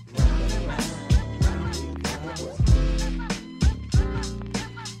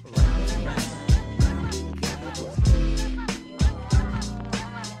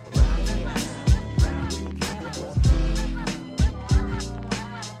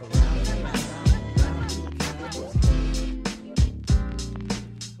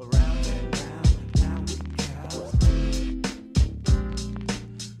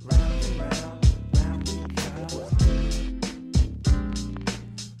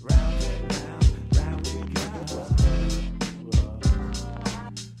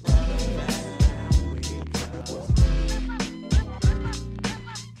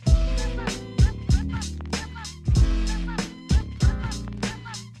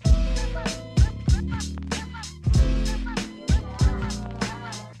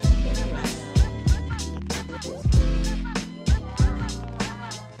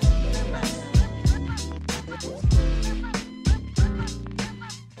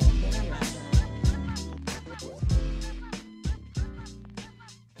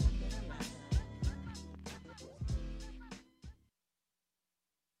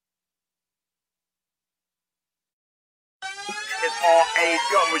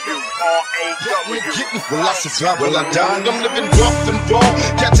 Well, I survive, well, I died. I'm living rough and raw.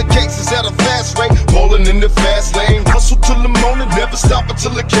 Catching cases at a fast rate, rolling in the fast lane. Hustle till the morning, never stop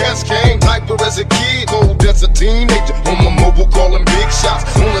until the cash came. Hyper as a kid, old as a teenager. On my mobile, calling big shots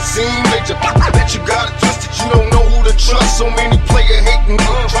on the scene major. I bet you got it twisted, you don't know who to trust. So many player hating,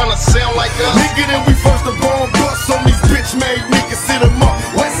 trying to sound like us. Nigga, then we first the bomb bust on these bitch made niggas. Sit 'em up,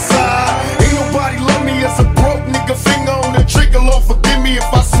 west side. Ain't nobody love me as a broke nigga. Finger on the trigger, Lord forgive me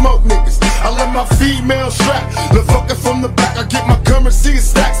if I smoke niggas. I let my female strap, the fucker from the back. I get my currency in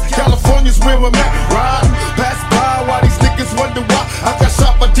stacks. California's where I'm at. Riding, pass by while these niggas wonder why I got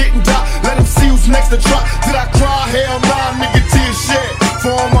shot but didn't die. Let them see who's next to try. Did I cry? Hell nah, nigga, tears shed.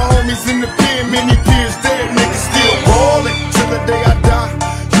 For all my homies in the pen, many peers dead. Niggas still ballin' till the day I die.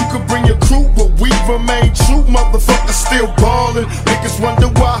 You could bring your crew, but we remain true, motherfucker.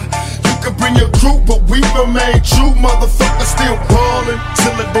 bring your crew, but we remain true. Motherfucker still ballin'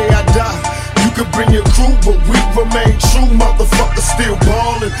 till the day I die. You can bring your crew, but we remain true. Motherfucker still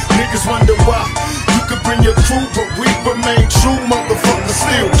ballin'. Niggas wonder why. You can bring your crew, but we remain true. Motherfucker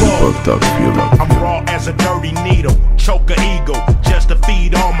still ballin'. I'm raw as a dirty needle, choke a eagle just to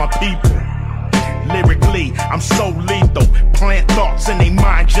feed all my people. Lyrically, I'm so lethal. Plant thoughts in their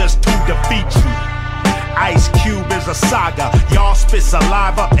mind just to defeat you. Ice Cube is a saga. Y'all spit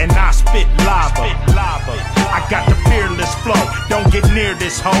saliva and I spit lava. I got the fearless flow. Don't get near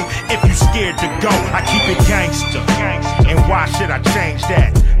this hoe if you scared to go. I keep it gangster. And why should I change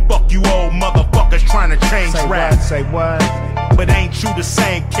that? Fuck you old motherfuckers trying to change rap. Say what? But ain't you the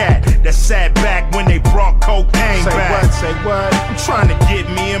same cat that sat back when they brought cocaine back? Say what? I'm trying to get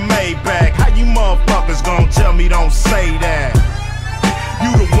me a Maybach. How you motherfuckers gonna tell me don't say that? You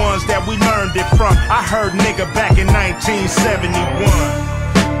the ones that we learned it from. I heard nigga back in 1971.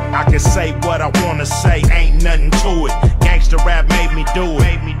 I can say what I wanna say, ain't nothing to it. Gangsta rap made me do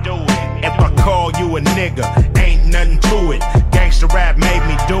it. If I call you a nigga, ain't nothing to it. Gangsta rap made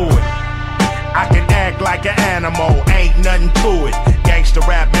me do it. I can act like an animal, ain't nothing to it. Gangsta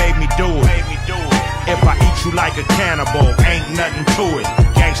rap made me do it. If I eat you like a cannibal, ain't nothing to it.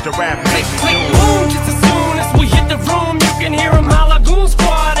 Gangsta rap made me do it. Boom, just as soon as we hit the room, you can hear him holla goon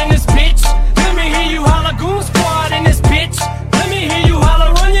squad in this bitch. Let me hear you holla goon squad in this bitch. Let me hear you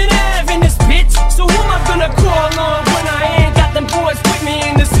holla run your nav in this bitch. So who am I gonna call on when I ain't got them boys with me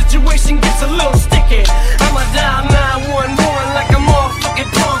and the situation gets a little sticky? I'ma dial 911 like a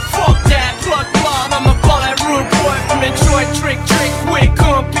motherfucking punk. Fuck that, plug blood, I'ma call that rude boy from Detroit. Trick, quick,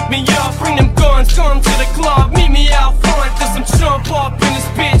 come pick me up, bring them guns, come to the club, meet me out front. Cause I'm jump up in this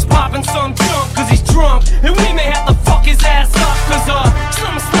bitch, popping some junk cause he's drunk. And we may have to fuck his ass up cause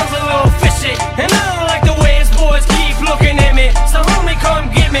something smells a little fishy. And I don't like the way his boys keep looking at me. So homie, come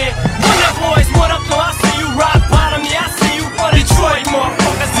get me. What up boys, what up though? I see you rock bottom, yeah I see you for Detroit,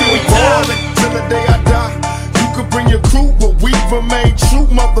 motherfuckers. See we ballin' till the day I die. You could bring your crew, but we remain true.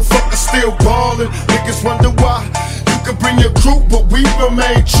 Motherfucker still ballin'. Niggas wonder why. You could bring your crew, but we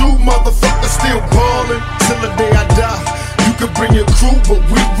remain true. Motherfucker still ballin' till the day I die. You could bring your crew, but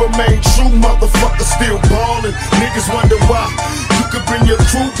we remain true. Motherfucker still ballin'. Niggas wonder why. You could bring your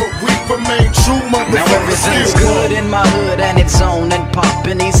crew, but we remain true. Now Motherfucker everything's still good ballin'. in my hood and it's on and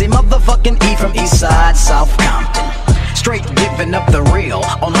poppin'. Easy motherfucking E from Eastside, South Compton. Straight giving up the real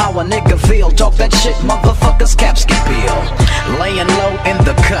on how a nigga feel. Talk that shit, motherfuckers, caps get peeled. Laying low in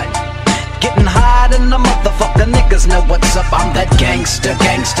the cut, getting high in the motherfucker. Niggas know what's up. I'm that gangster.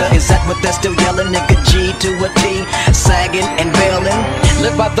 Is that what they're still yelling? Nigga G to a T, sagging and bailing.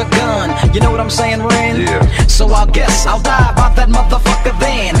 Live by the gun, you know what I'm saying, Ren? Yeah. So I guess I'll die by that motherfucker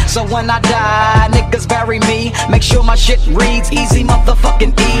then. So when I die, niggas bury me. Make sure my shit reads easy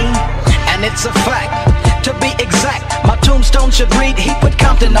motherfucking E. And it's a fact, to be exact, my tombstone should read he put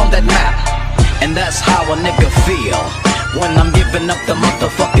Compton on that map. And that's how a nigga feel when I'm giving up the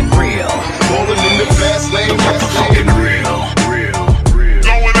motherfucking real. Rolling in the fast lane, the motherfucking real.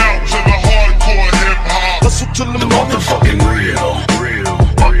 Going out to the hardcore hip hop. Hustle till the motherfucking real.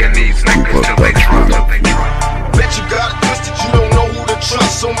 Fucking these niggas till they drop. Bet you got it twisted, you don't know who to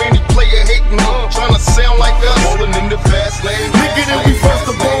trust. So many player hating, trying to sound like us. Rolling in the fast lane. Nigga, then we first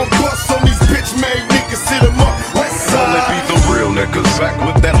of all bust on these bitch made niggas. Sit 'em up, west Only side. be the real niggas back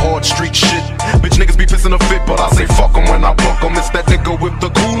with that hard street shit. Bitch niggas be pissing a fit, but I say fuck 'em when I buck 'em. It's that nigga with the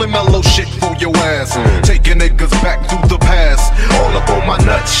cool and mellow shit for your ass. Taking niggas back through the past. All up on my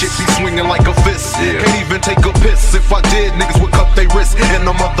nuts, shit be swinging like a fist. Can't even take a piss. If I did, niggas would cut they wrists. And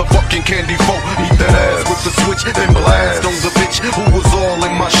the motherfucking candy folk eat that ass with the switch and blast on the bitch who was all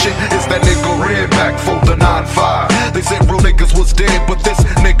in my shit. It's that nigga red back for the 9-5. They said real niggas was dead, but this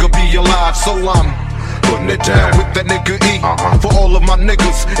nigga be alive, so I'm putting it down with that nigga E for all of my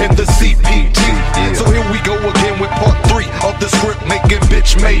niggas in the CPT. So here we go again with part 3 of the script, making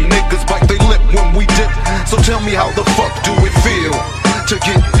bitch made niggas bite they lip when we dip. So tell me how the fuck do it feel to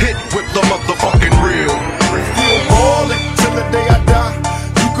get hit with the motherfucking real? Still ballin' till the day I die.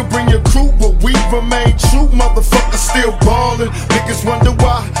 You could bring your crew, but we remain true. Motherfucker still ballin'. Niggas wonder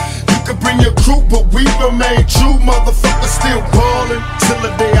why. You could bring your crew, but we remain true. Motherfucker still ballin' till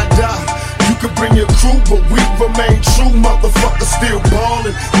the day I die. You could bring your crew, but we remain true. Motherfucker still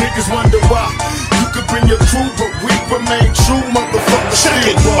ballin'. Niggas wonder why. You could bring your crew, but we remain true. Motherfucker Check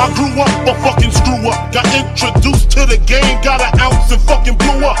still it, I grew up a fucking screw up. Got introduced to the game, got an ounce and fucking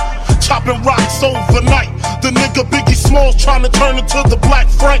blew up. Chopping rocks overnight. The nigga Biggie Smalls trying to turn into the Black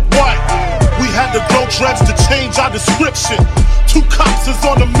Frank White. We had to grow dreads to change our description. 2 cops is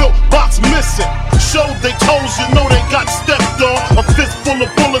on the milk box missing. Showed they toes, you know they got stepped on. A fist full of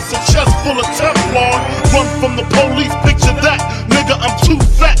bullets, a chest full of Teflon. Run from the police, picture that. Nigga, I'm too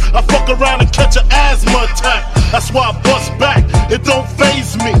fat. I fuck around and catch an asthma attack. That's why I bust back, it don't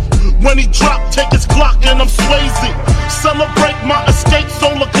faze me. When he drop, take his Glock and I'm Swayze. Celebrate my escape,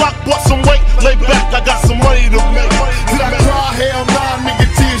 solar clock, bought some weight. Lay back, I got some money to make. Black cry, hell nah, nigga,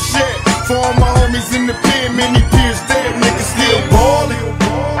 tear shit. For all my homies in the pen, many peers dead, niggas still ballin'.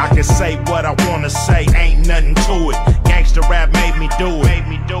 I can say what I wanna say, ain't nothing to it. Gangsta rap made me do it.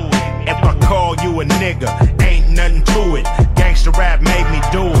 If I call you a nigga, ain't nothing to it. Gangsta rap made me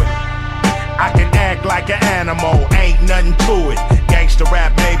do it. I can act like an animal, ain't nothing to it. Gangsta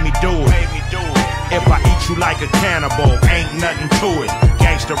rap made me do it. If I eat you like a cannibal, ain't nothing to it.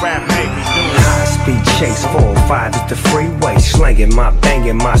 Gangsta rap made me do it. High speed chase 405 at the freeway, slanging my,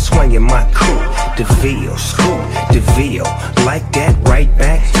 banging my, swinging my coupe. DeVille, scoop, DeVille, like that right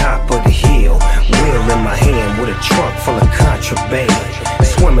back top of the hill. Wheel in my hand with a trunk full of contraband.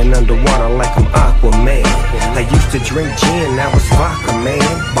 Swimming underwater like I'm Aquaman. I used to drink gin, now it's vodka, man.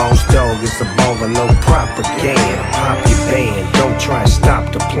 Boss dog is a baller, no propaganda. Pop your band, don't try and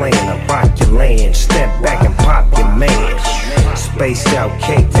stop the plan. I rock your land, step back and pop your man. Spaced out,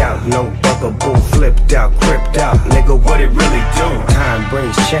 caked out, no bugaboo, flipped out, cripped out. Nigga, what it really do? Time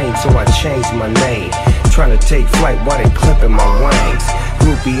brings change, so I changed my name. Trying to take flight while they clipping my wings.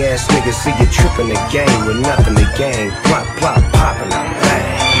 Groupie ass niggas see you tripping the game with nothing to gain. Plop, plop, popping out, bang.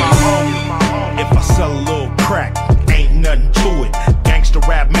 If I sell a little crack, ain't nothing to it. Gangsta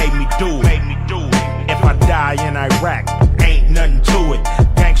rap made me do it. If I die in Iraq, ain't nothing to it.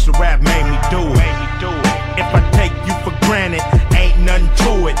 Gangsta rap made me do it. If I take you for granted, ain't nothing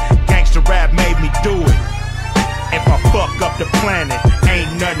to it. Gangsta rap made me do it. If I fuck up the planet,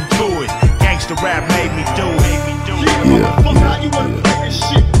 ain't nothing to it. Gangsta rap made me do it.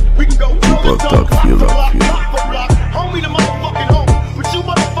 We can go homie the motherfucking home. But you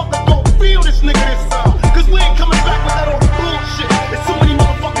motherfuckers gon' feel this nigga this time. Cause we ain't coming back with that old bullshit. There's so many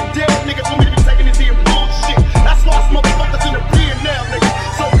motherfucking dead niggas for me to be taking this here bullshit. That's why it's motherfuckers in the pen now, nigga.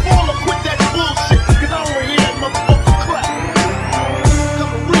 So fall or quit that bullshit. Cause I don't wanna hear that motherfucking crap.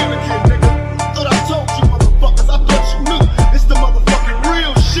 Come real again, nigga. Thought I told you motherfuckers, I thought you knew. It's the motherfucking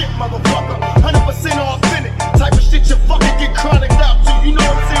real shit, motherfucker. 100% authentic. Type of shit you fucking get chronic out to. You know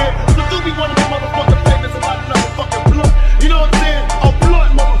what I'm saying? So do be one of the motherfucking famous about another fucking blunt. You know what I'm saying? A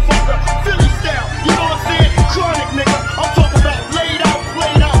blunt, motherfucker. Philly style. You know what I'm saying? Chronic, nigga. I'm talking about laid out,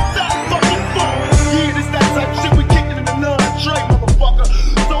 played out, that fucking funk. Yeah, this that type of shit we kicking in the non-Trey, motherfucker.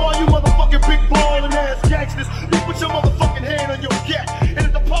 So all you motherfucking big ballin' ass gangsters, you put your motherfucking hand on your gat. And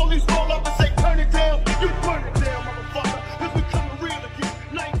if the police roll up and say turn it down, you burn it down, motherfucker. Cause we coming real again.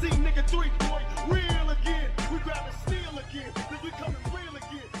 19 nigga 3-point, real again. We grabbing steel again. Cause we coming real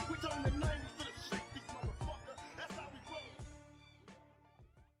again. We turning the 90s to the 60s, motherfucker. That's how we roll.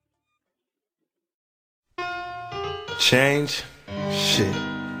 Change? Shit.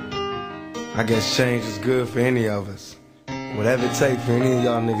 I guess change is good for any of us. Whatever it takes for any of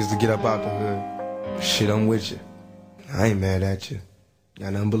y'all niggas to get up out the hood. Shit, I'm with you. I ain't mad at you.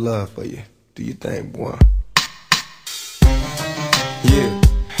 Got nothing but love for you. Do your thing, boy. Yeah.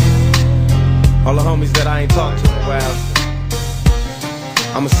 All the homies that I ain't talked to in a while,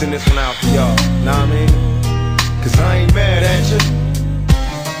 I'ma send this one out for y'all. Know what I mean? Cause I ain't mad at you.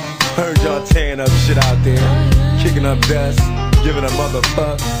 Heard y'all tearing up shit out there, kicking up dust, giving a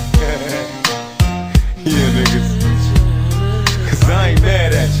motherfuck. Yeah, niggas. Cause I ain't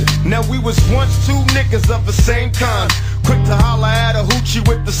mad at you. Now we was once two niggas of the same kind, quick to holler at a hoochie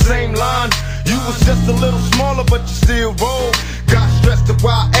with the same line. You was just a little smaller, but you still roll. Got stressed to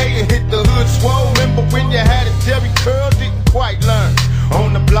YA and hit the hood swole. Remember when you had a Jerry curl, didn't quite learn.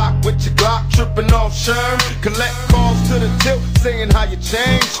 On the block with your Glock, tripping off Sherm. Collect calls to the tilt, saying how you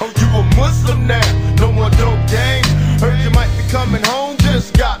changed. Oh, you a Muslim now, no more dope game. Heard you might be coming home,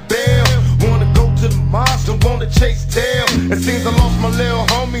 just got bail. Wanna go to the mosque, don't wanna chase tail. It seems I lost my little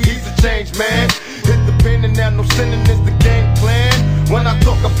homie, he's a changed man. Hit the pen and now no sinning is the game plan. When I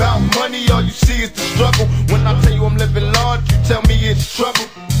talk about money, all you see is the struggle. When I tell you I'm living large, you tell me it's trouble.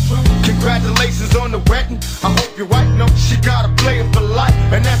 Congratulations on the wedding, I hope your wife knows she got a player for life,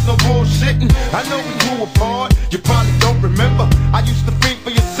 and that's no bullshitting. I know we grew apart, you probably don't remember. I used to think for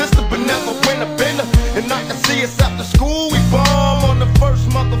your sister, but never win a bender. And I can see us after school, we bomb on the first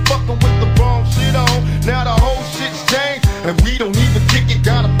motherfucker with the wrong shit on. Now the whole shit's changed, and we don't even kick it.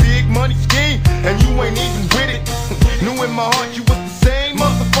 Got a big money scheme, and you ain't even with it. Knew in my heart you was the same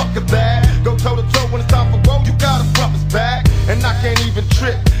motherfucker that go toe to toe when it's time for war, you gotta flop his back. And I can't even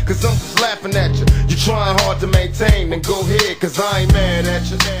trip, cause I'm just laughing at you. You trying hard to maintain, then go ahead, cause I ain't mad at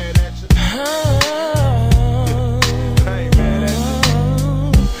you.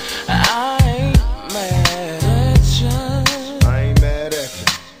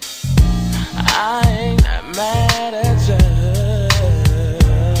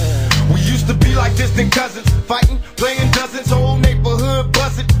 Distant cousins, fighting, playing dozens, whole neighborhood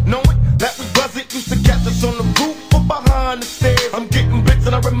buzzing, knowing that we wasn't used to catch us on the roof or behind the stairs. I'm getting bits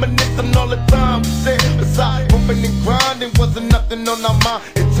and I reminiscing all the time we said. Besides, bumping and grinding wasn't nothing on our mind.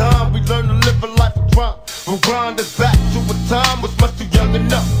 In time, we learned to live a life of crime. We'll grind us back to a time was much too young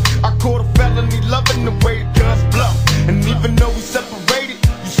enough. I caught a felony loving the way the guns blow. And even though we separated,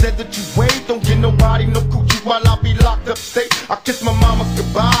 you said that you wait, don't get nobody no coochie while I be locked up state. I kiss my mama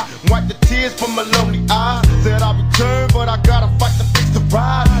goodbye, wipe the tears from my lonely eyes. Said I'll return, but I gotta fight to fix the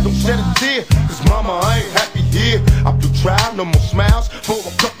ride. Don't shed a tear, cause mama, I ain't happy here. I do try, no more smiles for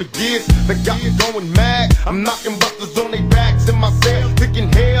a couple years. They got me going mad, I'm knocking busters on their backs in my cell,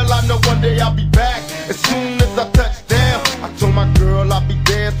 thinking hell, I know one day I'll be back. As soon as I touch down, I told my girl I'll be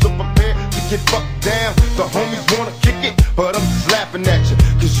there, so prepared to get fucked down. The homies wanna kick it, but I'm just laughing at you,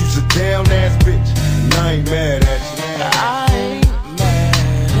 cause you's a down ass bitch, and I ain't mad at you. I ain't mad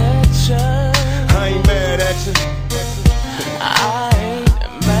at you. I ain't mad at you. I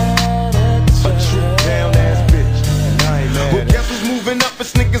ain't mad at you. A true down ass bitch, and I ain't mad. Well, guess who's moving up?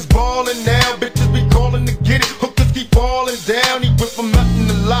 It's niggas ballin' now. Bitches be calling to get it. Hookers keep falling down. He went from nothing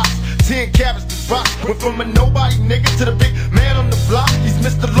to lots, 10 carats to rock. Went from a nobody nigga to the big man on the block. He's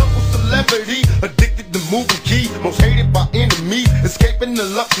Mr. Local Celebrity, addicted to moving key, most hated by enemies, escaping the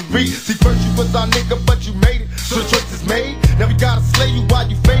luxury. See, first you was our nigga, but you made it, so the choice is made. Now we gotta slay you while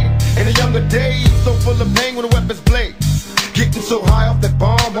you faded. In the younger days, so full of pain when the weapons blaze. Getting so high off that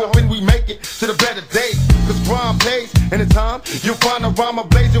bomb, hoping we make it to the better days. Cause crime pays, and in time, you'll find a rhyme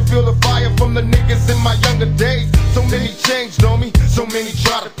ablaze. You'll feel the fire from the niggas in my younger days. So many changed on me, so many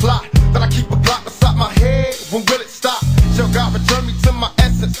try to plot. That I keep a Glock beside my head, when will it stop? Shall God return me to my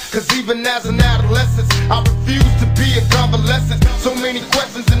essence? Cause even as an adolescent, I refuse to be a convalescent. So many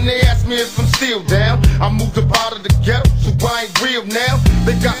questions and they ask me if I'm still down. I moved up out of the ghetto, so I ain't real now.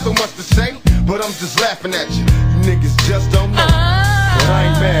 They got so much to say, but I'm just laughing at you. You niggas just don't know, but I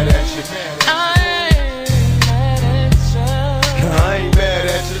ain't mad at you. I ain't mad at you. I ain't mad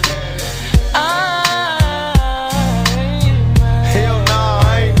at you. Hell nah,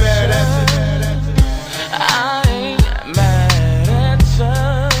 I ain't mad at you. I ain't mad at you.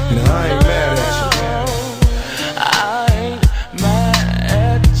 I ain't mad at you. I ain't mad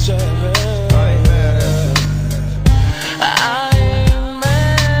at you. I ain't mad at you. I ain't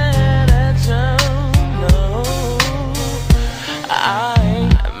mad at you. No, I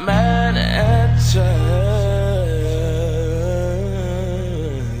ain't mad at you.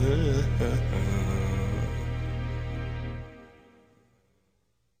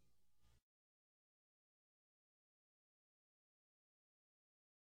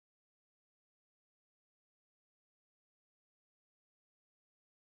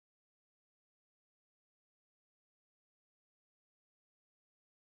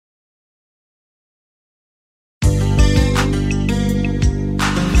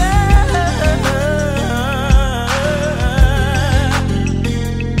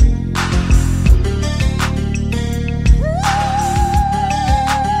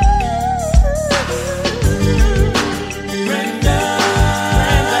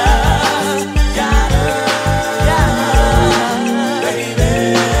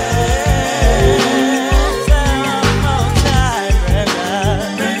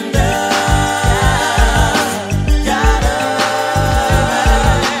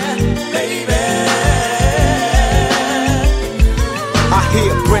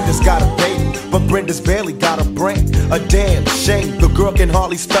 Brenda's barely got a brain. A damn shame the girl can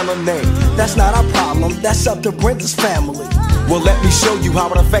hardly spell her name. That's not our problem, that's up to Brenda's family. Well, let me show you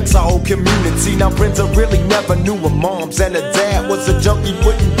how it affects our whole community. Now, Brenda really never knew her moms, and her dad was a junkie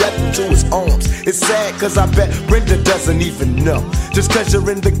putting death into his arms. It's sad, cause I bet Brenda doesn't even know. Just cause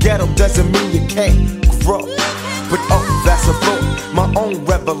you're in the ghetto doesn't mean you can't grow. But oh, that's a thought, my own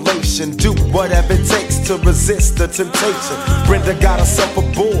revelation. Do whatever it takes to resist the temptation. Brenda got herself a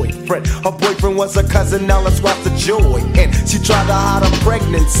boyfriend. Her boyfriend was a cousin, now let's watch the joy. And she tried to hide her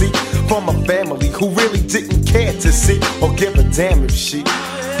pregnancy from a family who really didn't care to see or give a damn if she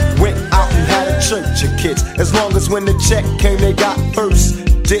went out and had a church of kids. As long as when the check came, they got first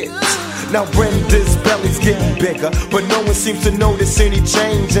dibs. Now Brenda's belly's getting bigger, but no one seems to notice any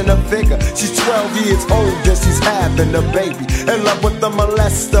change in her figure. She's 12 years old and she's having a baby, in love with a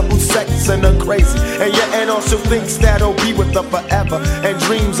molester who's sexing her crazy. And your aunt also thinks that he'll be with her forever, and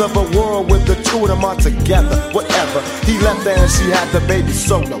dreams of a world with a two of them are together, whatever. He left her and she had the baby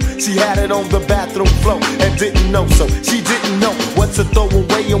solo. She had it on the bathroom floor and didn't know, so she didn't know what to throw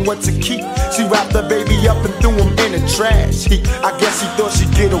away and what to keep. She wrapped the baby up and threw him in the trash heap. I guess she thought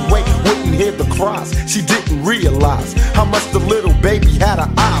she'd get away, wouldn't hear the cries. She didn't realize how much the little baby had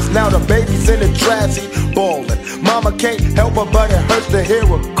her eyes. Now the baby's in the trash heap, bawling. Mama can't help her, but it hurts to hear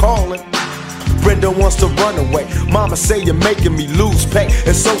her calling. Brenda wants to run away. Mama say you're making me lose pay,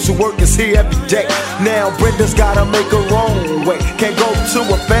 and social work is here every day. Now Brenda's gotta make her own way. Can't go to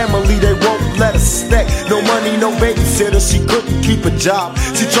a family, they won't let her stay. No money, no babysitter, she couldn't keep a job.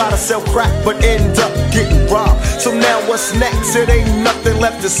 She tried to sell crack, but ended up getting robbed. So now what's next? It ain't nothing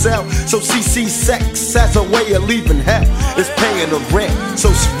left to sell. So she sees sex as a way of leaving hell. It's paying the rent,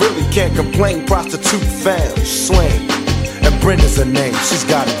 so she really can't complain. Prostitute found, swing. And Brenda's her name, she's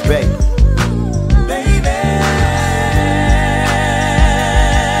got a baby.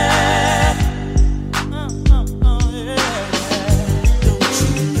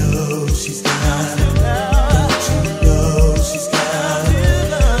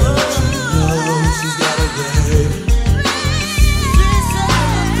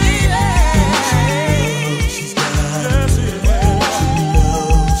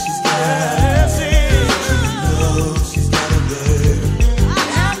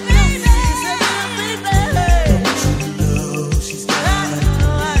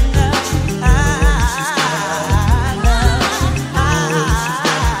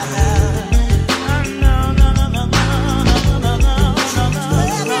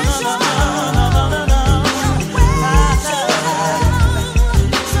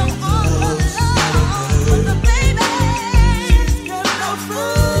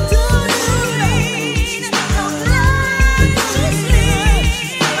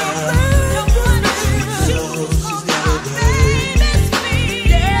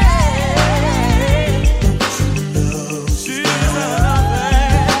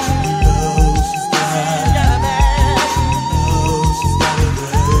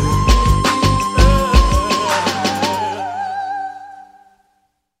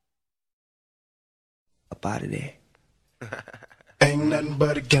 Out of there. Ain't nothing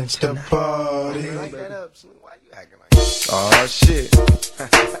but a gangsta party. Oh shit.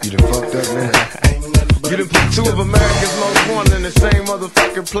 You done fucked up, man. You done put two of America's most wanted in the same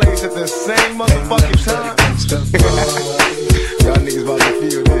motherfucking place at the same motherfucking time. Y'all niggas about to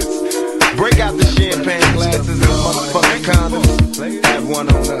feel this. Break out the champagne glasses and motherfucking condoms. Have one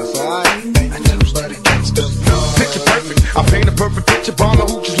on us, alright? Picture perfect. I paint a perfect picture. Bomb the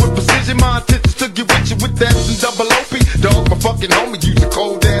hooches with precision. My intentions to get with you with that and double OP. Dog, my fucking homie. Use a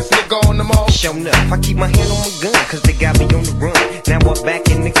cold ass nigga on them all. Show enough. I keep my hand on my gun, cause they got me on the run. Now I'm back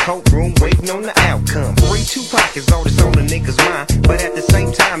in the courtroom, waiting on the outcome. Free Tupac is all that's on the niggas' mind, but at the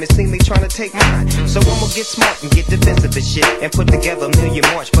same time, it seems they trying to take mine. So I'ma get smart and get defensive and shit, and put together a million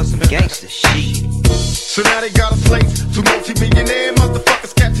march for some gangster shit. So now they got a slate, two multi-millionaire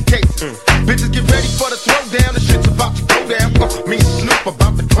motherfuckers catching cases. Bitches get ready for the throwdown, the shit's about to go down. Me and Snoop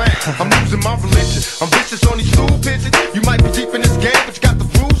about to clown. I'm losing my religion, I'm vicious on these stool pitches. You might be deep in this game, but you got the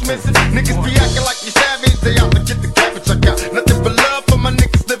rules missing. Niggas be acting like you savage, they out to get the cabbage. I got nothing but love for my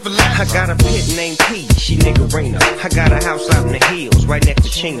niggas living life. I got a pit named P, she niggerina. I got a house out in the hills, right next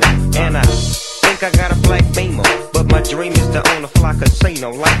to Chino. And I think I got a black Beamer, but my dream is to own a fly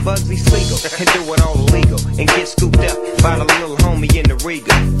casino like Bugsy Siegel and do it all illegal and get scooped up by the little homie in the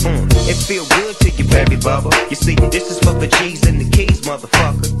Riga. It feel good to you, baby bubba. You see, this is for the G's and the keys,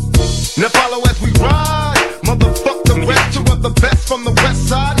 motherfucker. Now follow as we ride, motherfuck the rest. Two of the best from the west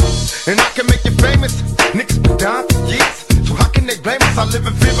side, and I can make you famous. Niggas been down for years, so how can they blame us? I live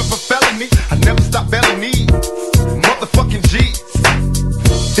in fear of a felony. I never stop felony. Motherfucking G's.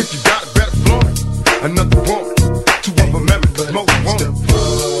 If you got it, better flaunt it. Another woman, two of America's most wanted.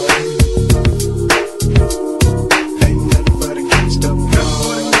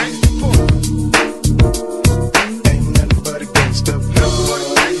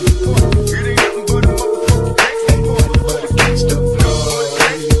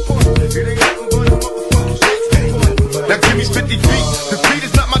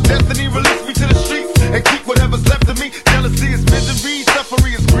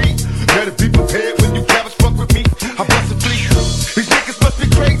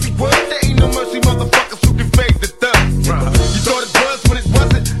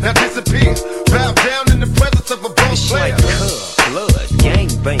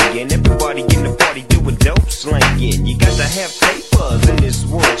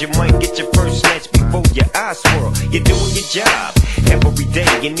 You're doing your job every day.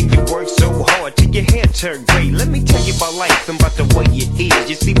 and then you work so hard till your hair turn gray. Let me tell you about life and about the way it is.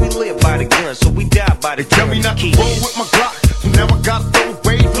 You see, we live by the gun, so we die by the gun. Tell me not to roll with my Glock, so now I gotta throw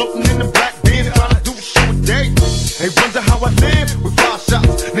away. Floating in the black bin, trying to do a show a day. They wonder how I live with 5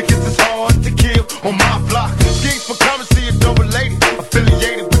 shots. Niggas is hard to kill on my block. Schemes for currency is no related.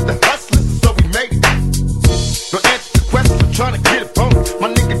 Affiliated with the hustlers, so we made it. No answer to questions, I'm trying to get it on. My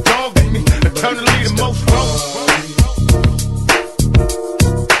nigga dogging me, eternally the most wrong.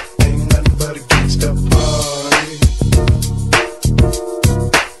 Ain't nothing but a gangsta party.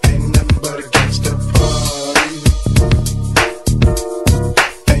 Ain't nothing but a gangsta party.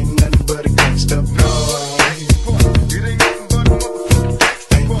 Ain't nothing but a gangsta party.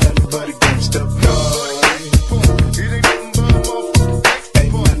 Ain't nothing but a gangsta party. Ain't nothing but a gangsta party.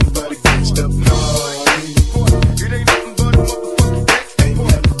 Ain't nothing but a gangsta party. It ain't nothing but a ain't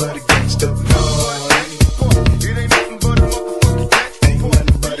nothing but a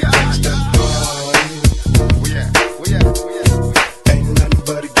gangsta party. Ain't nothing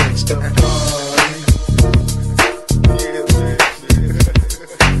but a gangsta party.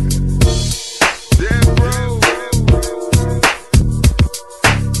 Yeah, bro.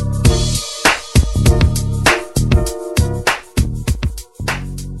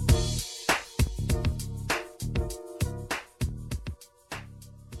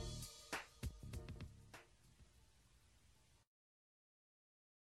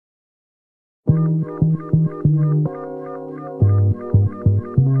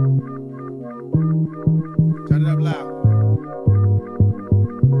 Turn it up loud.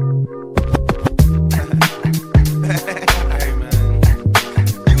 Hey, man.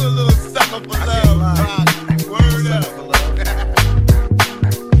 You a little sucker for love, Rock. Word up.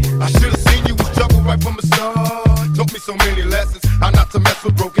 I should have seen you was trouble right from the start. Taught me so many lessons, how not to mess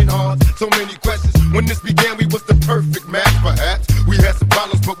with broken hearts. So many questions. When this began, we was the perfect match, perhaps. We had some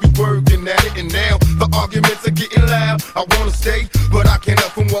problems, but we working at it. And now the arguments are getting loud. I wanna stay, but I can't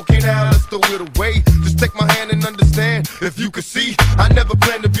help from walking out. Let's throw it away. Just take my hand and understand. If you could see, I never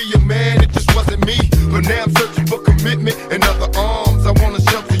planned to be a man. It just wasn't me. But now I'm searching for commitment and other arms. I wanna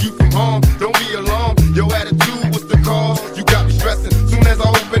shelter you from harm. Don't be alarmed. Your attitude was the cause. You got me stressing. Soon as I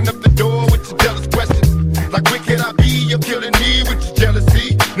open up the door with your jealous questions, like where can I be? You're killing me with your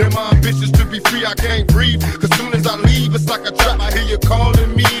jealousy. Now my ambitions to be free, I can't breathe. Cause soon as I leave, it's like a trap. I hear you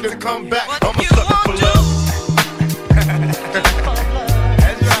calling me to come back. I'm a sucker for love.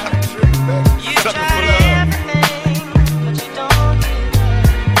 That's right. Sucker for love.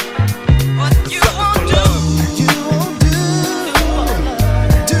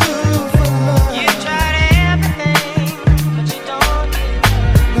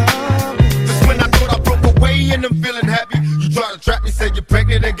 And I'm feeling happy. You try to trap me, say you're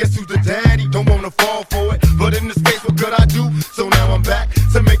pregnant, and guess who's the daddy? Don't wanna fall for it, but in this case, what could I do? So now I'm back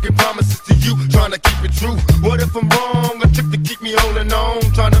to making promises to you, trying to keep it true. What if I'm wrong? A trick to keep me holding on,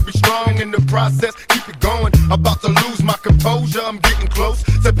 trying to be strong in the process, keep it going. About to lose my composure, I'm getting close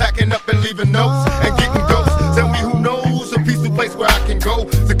to packing up and leaving notes and getting ghosts. Tell me who knows a peaceful place where I can go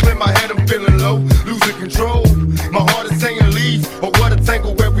to clear my head. I'm feeling low, losing control. My heart is saying leave, or what a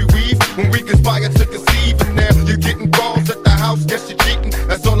tangle where we weave when we conspire to conceive. And now you're getting calls at the house, guess you're cheating.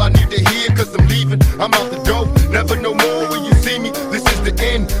 That's all I need to hear, cause I'm leaving. I'm out the door, never no more when you see me. This is the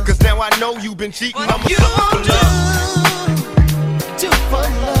end, cause now I know you've been cheating. I'm a sucker for love. Do for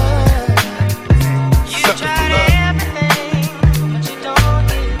love. You tried everything, but you don't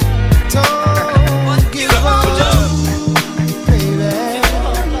give up. Baby.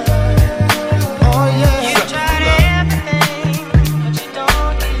 Oh yeah. You tried everything, but you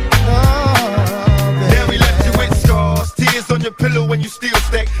don't give up. Now we left you with scars, tears on your pillow when you still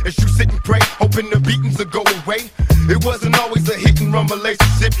stay. As you sit and pray, hoping the beatings will go away. It wasn't always a hit and run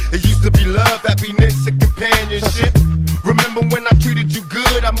relationship. It used to be love, happiness, and companionship. Remember when I treated you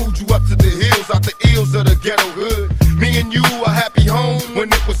good? I moved you up to the hills, out the ills of the ghetto hood. Me and you, a happy home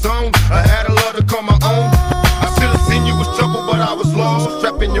when it was on. I had a love to call my own. I should have seen you was trouble, but I was lost.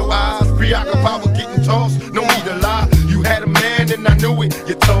 Trapped in your eyes, preoccupied with getting tossed. No need to lie, you had a man and I knew it.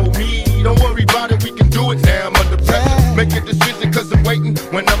 You told me, don't worry about it, we can do it. Now I'm under pressure, make a decision cause I'm waiting.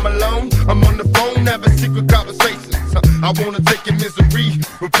 When I'm alone, I'm on the phone, having secret conversations. I wanna take your misery,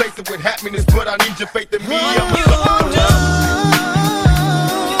 replace it with happiness, but I need your faith in me. I'm a sucker for love.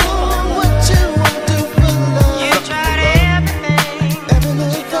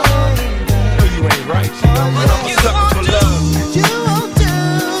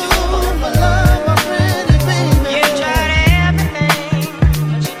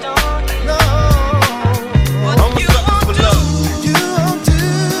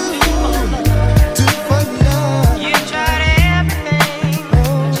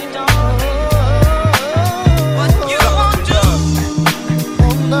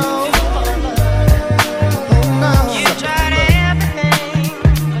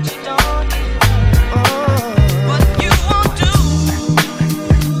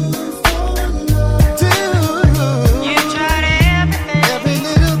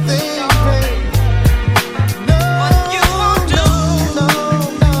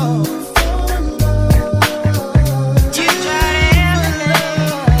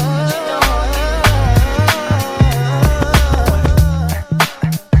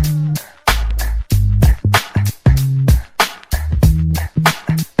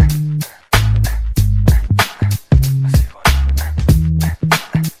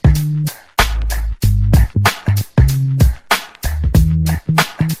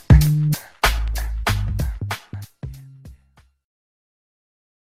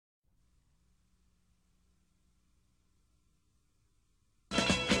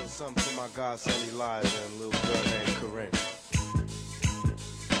 something for my godson Elijah and a little girl named Corinne.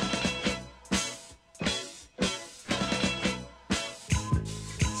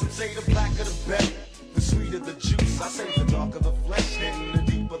 Some say the blacker the better, the sweeter the juice. I say the darker the flesh and the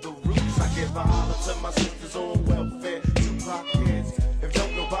deeper the roots. I give a holler to my sisters on welfare, Tupac kids, if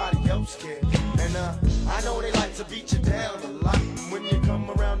don't nobody else care. And I know they like to beat you down a lot. When you come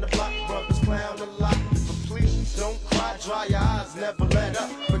around the block, brothers clown a lot. But please don't cry, dry your eyes, never let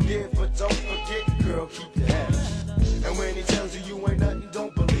up. Forgive but don't forget, girl, keep your head up. And when he tells you you ain't nothing,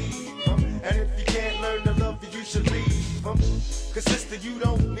 don't believe him. And if you can't learn to love you, you should leave him. Cause sister, you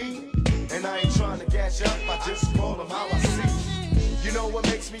don't need. And I ain't trying to gas you up, I just call them how I see. You know what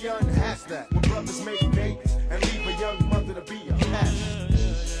makes me unhappy? That when brothers make babies and leave a young mother to be a pastor.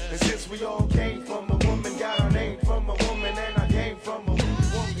 And since we all came from a woman, got our name from a woman, and I came from a woman.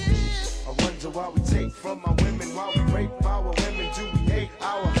 I wonder why we take from our women, why we rape our women, do we hate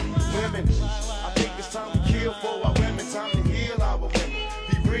our women? I think it's time we kill for our women, time to heal our women,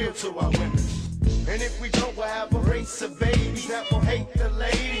 be real to our women. And if we don't, we'll have a race of babies that will hate the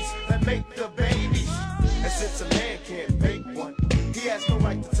ladies that make the babies. And since a man can't make one, he has no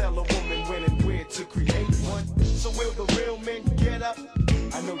right to tell a woman when and where to create one. So will the real men get up?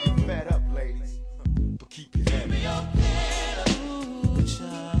 I know you're fed up, ladies, but keep your head up. Ooh,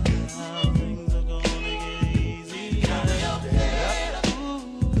 child, things are gonna get easy. Keep your head up.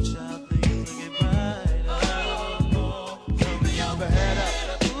 Ooh, child, things will get brighter. Keep your head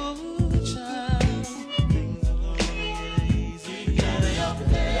up. Ooh, child, things are gonna get easy. Keep your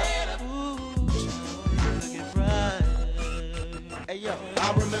head up. Ooh, child, things will get brighter. Hey yo,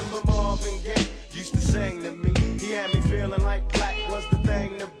 I remember Marvin Gaye used to sing to me. He had me feeling like black was the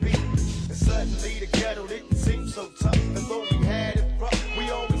thing to be. And suddenly the ghetto didn't seem so tough. And though we had it rough, we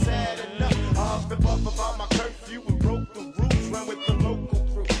always had enough. I huffed and puffed about my curfew and broke the rules. Ran with the local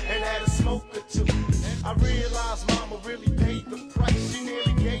crew and had a smoke or two. I realized mama really paid the price. She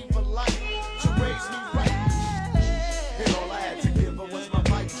nearly gave her life to raise me right. And all I had to give her was my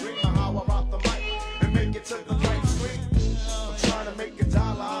pipe dream of how I rock the mic and make it to the right screen. I'm trying to make $1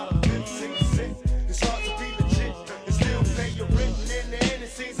 out of 15 cents. It's hard to be legit and still pay your rent. And in the end, it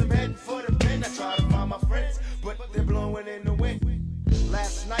seems I'm heading for the pen. I try to find my friends, but they're blowing in the wind.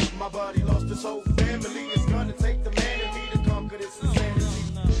 Last night, my buddy lost his whole family. It's gonna take the man in me to conquer this insanity.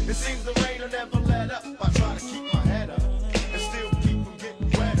 It seems the rain will never let up. I try to keep my head up and still keep from getting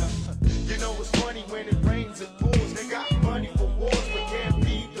wetter. You know it's funny when it rains, it pours. They got money for wars, but can't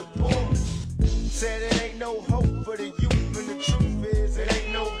feed the poor. Said it ain't no hope for the youth, and the truth is it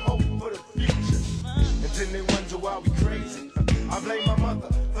ain't no hope for the future. And then they wonder why we crazy. I blame my mother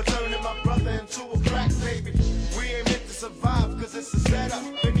for turning my brother into a crack baby. We ain't meant to survive cause it's a setup.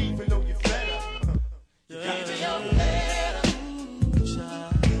 And even though you're fed up, you got to your head up. Ooh,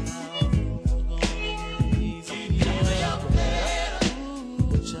 child, things are gonna get easy. Keep your head up.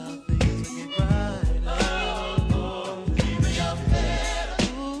 Ooh, child, things will get brighter. Keep your head up.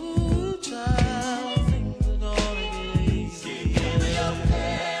 Ooh, child, things are gonna get easy. Keep your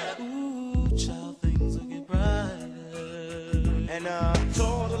head up. Ooh, child, things will get brighter. And to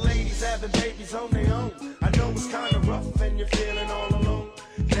all the ladies having babies on their own, I know it's kinda rough and you're feeling all alone.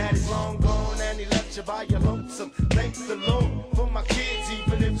 Daddy's long gone and he left you by your lonesome. Thank the Lord for my kids,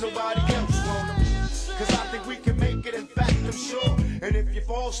 even if nobody else want them. Cause I think we can make it, in fact I'm sure. And if you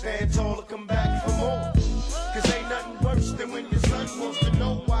fall, stand tall and come back for more. Cause ain't nothing worse than when your son wants to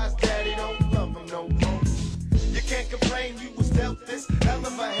know why his daddy don't love him no more. You can't complain you was dealt this hell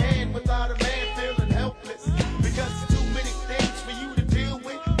of a hand without a man feeling helpless. Because there's too many things for you to deal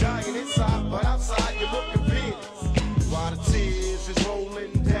with. Dying inside, but outside you're looking fearless. While the tears is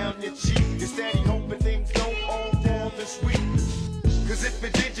rolling down your cheek, you're steady hoping things don't all fall this week. Cause if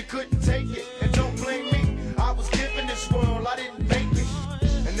it did, you couldn't take it. And don't blame me, I was given this world, I didn't make it.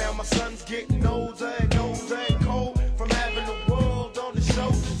 And now my son's getting older and older and cold from having the world on his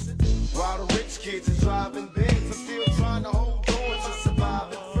shoulders. While the rich kids are driving Benz, I'm still trying to hold on to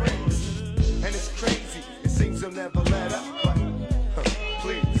surviving friends. And it's crazy, it seems they'll never let up. But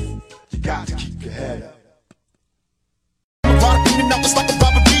please, you got to keep your head up. It's like a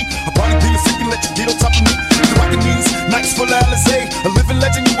robbery. I'll probably be a freak and let you get on top of me. The rockin' knees, nights full of Alizé. A living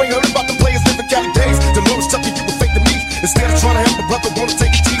legend, you ain't heard about the players living Cali days. The Lord's tucking you were fake to me. Instead of trying to help a brother, wanna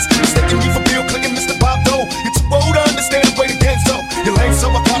take his cheese. Mistaking me for Bill Clinton, Mr. Bob Dole. You're too old to understand the way the game's go. You're lame,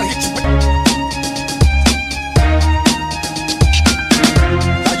 so I gotta hit you with.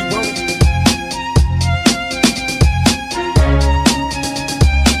 How you rollin'?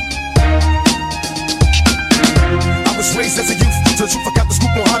 I was raised as a youth. Till you forgot the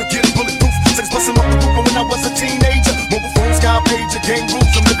scoop on how to get bulletproof. Sex busting off the roof when I was a teenager. Mobile phones, sky pager, game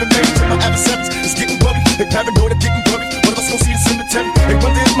rules. I'm living major. My adversaries is getting worried. They paranoid of getting worried. One of us gon' see the cemetery. They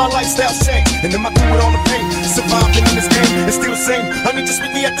wonder if my lifestyle changed. And am I through with all the pain? Surviving in this game, it's still the same. Honey, just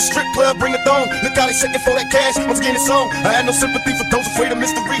meet me at the strip club, bring a thong. Look how they shaking for that cash, once again it's on. I had no sympathy for those afraid of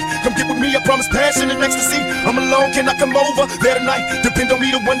mystery. Come get with me, I promise passion and ecstasy. I'm alone, can I come over there tonight? Depend on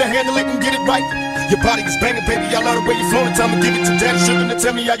me to one to handle it and get it right. Your body is banging, baby, I love the way you flow. Time to give it to daddy, sugar, and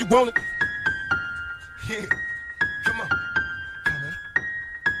tell me how you want it. Yeah, come on.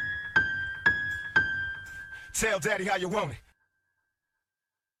 Tell daddy how you want it.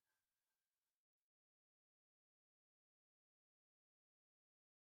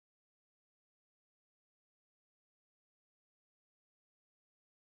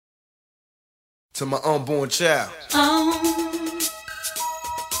 To my unborn child. To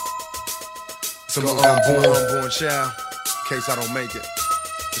my unborn child. In case I don't make it.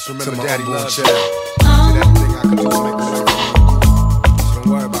 Just remember daddy loves you. Did everything I could do to make it work. So don't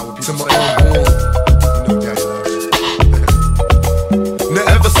worry about what people say. You know daddy loves you. Now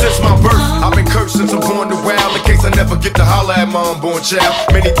ever since my birth, I've been cursed since I'm born to wild. In case I never get to holler at my unborn child.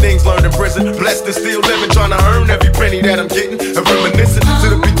 Many things learned in prison. Blessed and still living, trying to earn every penny that I'm getting. And reminiscing to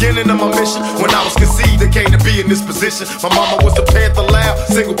the beginning of my mission. When I was conceived, it came to be in this position. My mama was a Panther loud,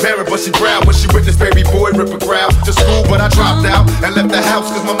 single parent, but she proud when she witnessed baby boy rip a crowd. To school, but I dropped out and left the house.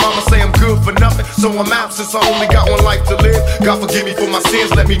 Cause my mama say I'm good for nothing. So I'm out since I only got one life to live. God forgive me for my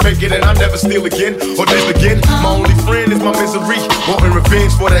sins, let me make it and I never steal again or live again. My only friend is my misery, wanting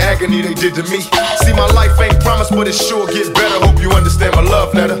revenge for the agony they did to me. See, my life ain't promised, but it sure gets better. Hope you understand my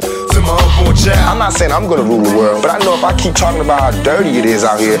love letter to my unborn child. I'm not saying I'm gonna rule the world, but I know if I keep talking about how dirty it is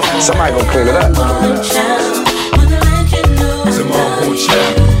out here, somebody gonna clean it up. To my unborn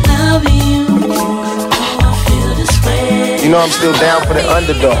child. You know I'm still down for the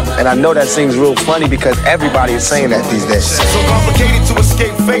underdog, and I know that seems real funny because everybody is saying that these days. So complicated to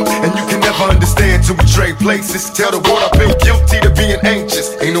escape fate, and you can never understand to betray places. Tell the world I've been guilty to being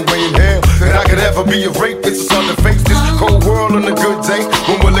anxious. Ain't no way in hell that I could ever be a rapist. It's hard to face this cold world on a good day.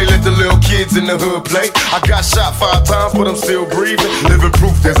 When will they let the little kids in the hood play? I got shot 5 times, but I'm still breathing. Living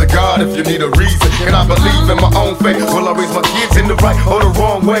proof there's a God if you need a reason. And I believe in my own faith. Will I raise my kids in the right or the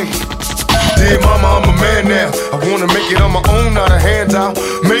wrong way? Dear mama, I'm a man now. I wanna make it on my own, not a handout.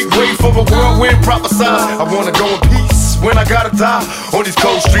 Make way for a whirlwind prophesy. I wanna go in peace when I gotta die. On these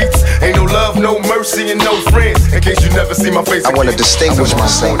cold streets, ain't no love, no mercy, and no friends. In case you never see my face I wanna distinguish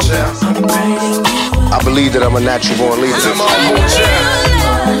myself. I believe that I'm a natural born leader. To my unborn child.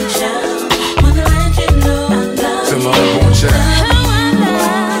 To my unborn child.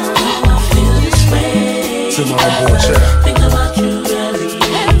 To my unborn child.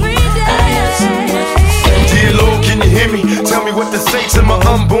 Dear Lord, can you hear me? Tell me what to say to my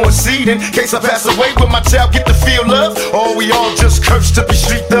unborn seed. In case I pass away, will my child get to feel love? Or we all just cursed to be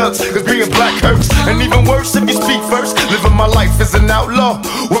street thugs? Cause being black hurts. And even worse if you speak first. Living my life as an outlaw,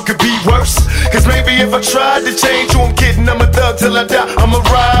 what could be worse? Cause maybe if I tried to change who I'm kidding, I'm a thug till I die. I'm a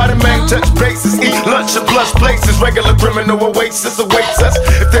rider, man, touch bases, eat lunch at plush places. Regular criminal oasis awaits us.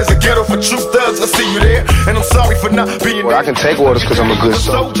 If there's a ghetto for true thugs, I'll see you there. And I'm sorry for not being. Well, I can take orders cause I'm a good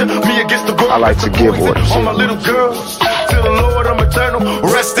soldier. Me against the world. I like to give orders. All my little girls, to the Lord I'm eternal.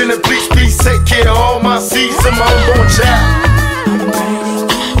 Rest in peace, peace, take care of all my seeds. To my unborn child.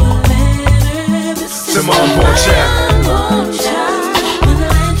 To my unborn child.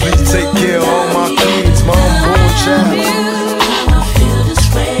 Please take care of all my kids, my unborn child.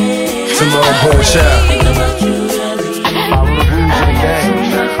 To my unborn child. Follow the rules of the game.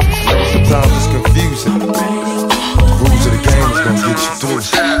 Sometimes it's confusing. The rules of the game is gonna get you through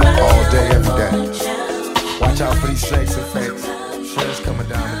all day, every day. Watch out for these fakes and fakes. Friends coming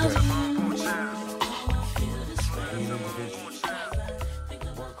down the way.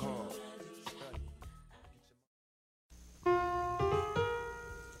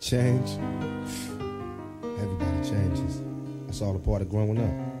 Change. Everybody changes. That's all a part of growing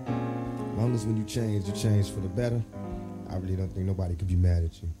up. As long as when you change for the better, I really don't think nobody could be mad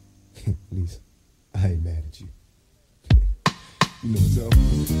at you. At least, I ain't mad at you. You know what's up?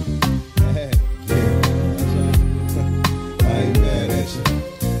 Hey, yeah, that's right. I ain't mad at you.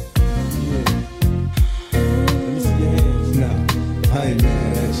 Yeah. Let me see your hands. Nah, I ain't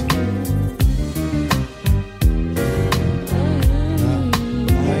mad at you. Nah,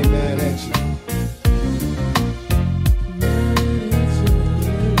 I ain't mad at you.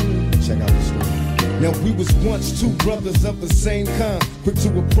 Check out the story. Now we was once two brothers of the same kind, quick to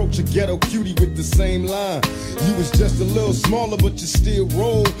approach a ghetto cutie with the same line. You was just a little smaller, but you still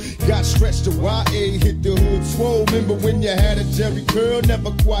roll. Got stretched to YA, hit the hood swole. Remember when you had a Jerry curl,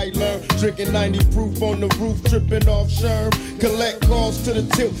 never quite learned. Drinking 90 proof on the roof, tripping off Sherm. Collect calls to the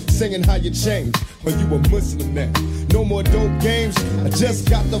tilt, singing how you changed. Or you a Muslim now. No more dope games. I just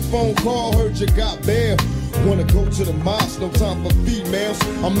got the phone call, heard you got bail. Wanna go to the mosque, no time for females.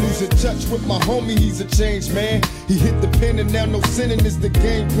 I'm losing touch with my homie, he's a changed man. He hit the pen and now no sinning is the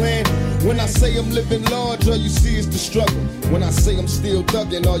game plan. When I say I'm living large, all you see is the struggle. When I say I'm still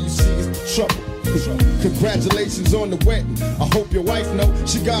thugging, all you see is the trouble. Congratulations on the wedding. I hope your wife know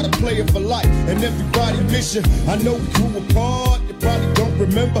she got a player for life, and everybody miss you. I know we grew apart, you probably don't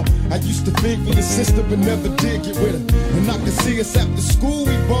remember. I used to think for your sister, but never did get with her. And I can see us after school,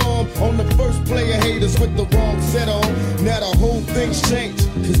 we bombed on the first player haters with the wrong set on. Now the whole thing's changed,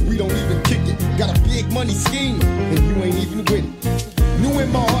 cause we don't even kick it. Got a big money scheme, and you ain't even with it. Knew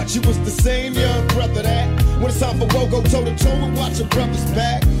in my heart you was the same young brother that when it's time for woe, go toe to toe and watch your brother's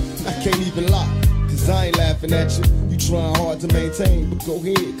back. I can't even lie, cause I ain't laughing at you. You trying hard to maintain, but go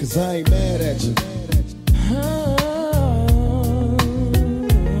ahead, cause I ain't mad at you.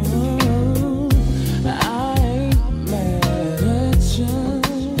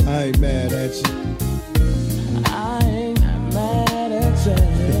 I ain't mad at you. I ain't mad at you.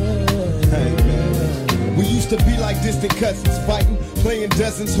 I ain't mad at you. We used to be like distant cousins, fighting, playing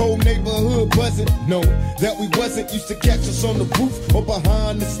dozens, whole neighborhood buzzing. Knowing that we wasn't, used to catch us on the roof or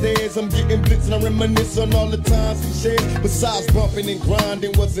behind the stairs. I'm getting blitzed and I reminisce on all the times we shared. Besides bumping and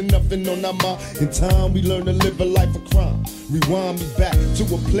grinding, wasn't nothing on our mind. In time, we learned to live a life of crime. Rewind me back to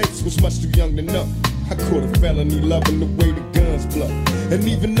a place was much too young to know. I caught a felony loving the way the guns blow. And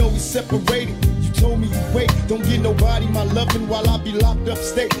even though we separated, you told me you wait. Don't give nobody my loving while I be locked up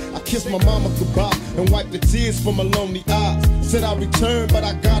state. I kissed my mama goodbye and wiped the tears from my lonely eyes. Said I'll return, but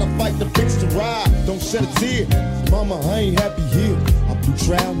I gotta fight to fix the ride. Don't shed a tear, mama, I ain't happy here. I blew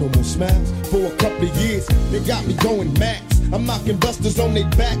trial, no more smiles for a couple of years. They got me going max. I'm knocking busters on their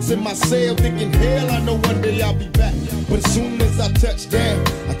backs in my cell, thinking hell, I know one day I'll be back. But as soon as I touch down,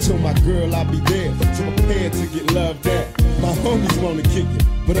 I told my girl I'll be there, to prepare to get loved down. My homies wanna kick it,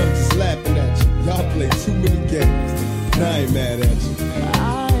 but I'm just laughing at you. Y'all play too many games, and I ain't mad at you.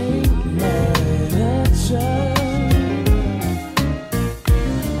 I ain't mad at you.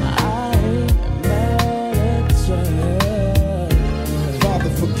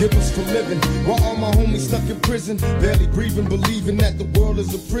 Forgive us for living while all my homies stuck in prison, barely breathing, believing that the world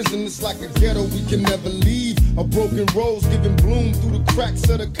is a prison. It's like a ghetto we can never leave. A broken rose giving bloom through the cracks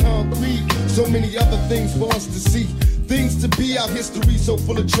of the concrete. So many other things for us to see, things to be. Our history so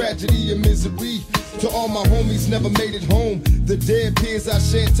full of tragedy and misery. To all my homies never made it home, the dead peers I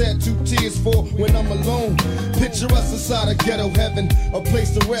shed tattooed tears for when I'm alone. Picture us inside a ghetto heaven, a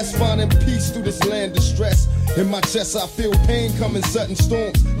place to rest, finding peace through this land of stress. In my chest I feel pain coming sudden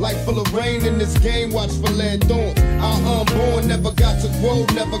storms. Life full of rain in this game, watch for lead thorns. Our unborn never got to grow,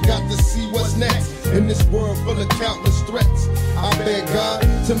 never got to see what's next. In this world full of countless threats, I beg God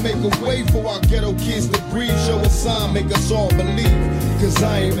to make a way for our ghetto kids to breathe. Show a sign, make us all believe, cause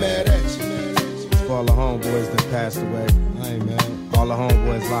I ain't mad at you. For all the homeboys that passed away, I ain't mad. All the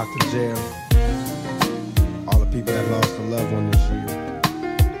homeboys locked in jail. All the people that lost a loved one this year.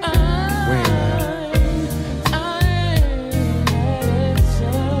 We ain't mad.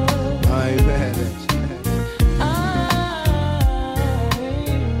 I ain't mad at you.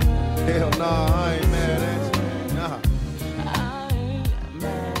 Hell nah, I ain't mad at you. Nah. I ain't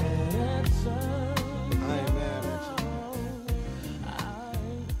mad at you. I ain't mad at you. I ain't mad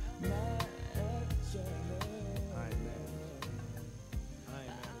at you. I ain't mad at you. I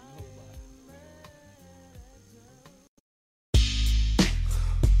ain't mad at you.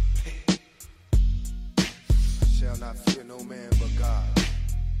 I shall not fear no man but God.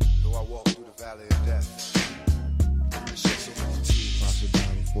 Though I walk through the valley of death, and shed so many tears. I should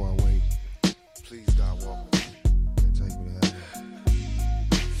die before I wake. Please, God, walk with me and take me to heaven.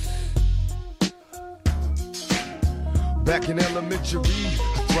 Back in elementary,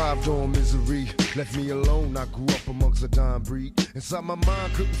 I thrived on misery. Left me alone, I grew up amongst a dying breed. Inside my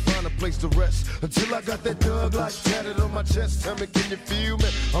mind, couldn't find a place to rest until I got that Thug Life tatted on my chest. Tell me, can you feel me?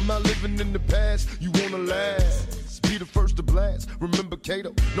 I'm not living in the past, you wanna last. Be the first to blast. Remember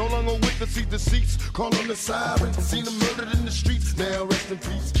Kato, no longer with the seat deceits. Call on the siren, seen him murdered in the streets. Now rest in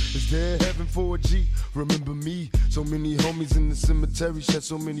peace. Is there heaven for a G? Remember me, so many homies in the cemetery shed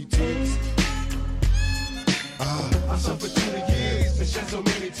so many tears. I suffered through the years and shed so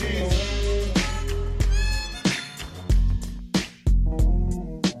many tears.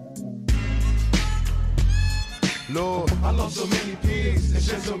 Lord, I lost so many peers and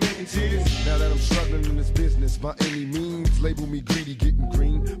shed so many tears. Now that I'm struggling in this business by any means, label me greedy, getting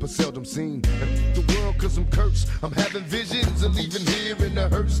green, but seldom seen. And the world, cause I'm cursed. I'm having visions of leaving here in the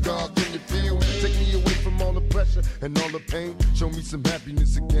hearse. God, can you feel? Take me away from all the pressure and all the pain. Show me some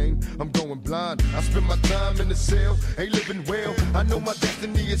happiness again. I'm going blind. I spend my time in the cell, ain't living well. I know my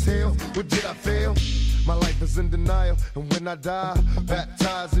destiny is hell. What did I fail? My life is in denial, and when I die,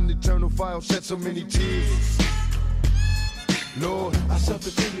 baptized in eternal fire, shed so many tears. Lord, I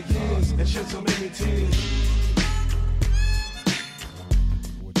suffered through the years and shed so many tears.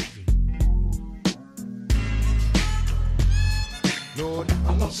 Lord,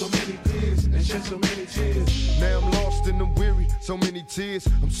 I lost so many peers and shed so many tears. Now I'm lost and I'm weary, so many tears.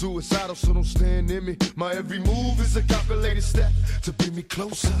 I'm suicidal, so don't stand in me. My every move is a calculated step to bring me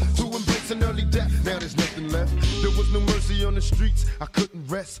closer to embracing early death. Now there's nothing left. There was no mercy on the streets, I couldn't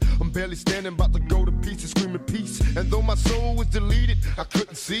rest. I'm barely standing, about to go to pieces, screaming peace. And though my soul was deleted, I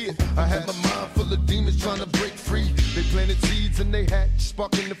couldn't see it. I had my mind full of demons trying to break free. They planted seeds and they hatched,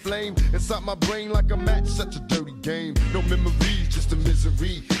 sparking the flame inside my brain like a match. Such a dirty game, no memories, just a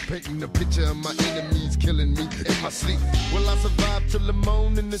misery. Painting a picture of my enemies killing me in my sleep. Will I survive till the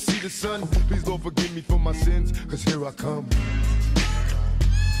morning to see the sun? Please Lord forgive me for my sins, cause here I come.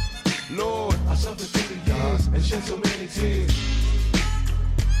 Lord, I suffered through the years and shed so many tears.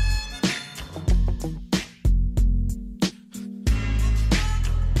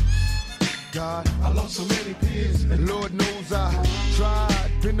 God, I lost so many peers, and Lord knows I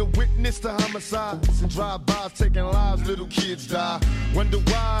tried. Been a witness to homicides and drive-bys taking lives, little kids die. Wonder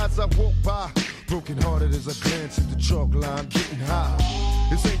why as I walk by, broken hearted as I glance at the chalk line, getting high.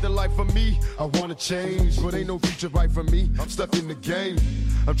 This ain't the life for me, I wanna change, but ain't no future right for me. I'm stuck in the game,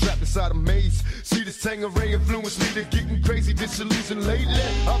 I'm trapped inside a maze. See this Tangeray influence me to getting crazy, disillusioned lately.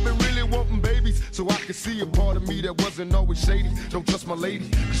 I've been really wanting babies, so I can see a part of me that wasn't always shady. Don't trust my lady,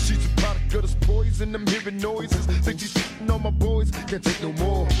 cause she's a product of this poison. I'm hearing noises, think she's shitting on my boys. Can't take no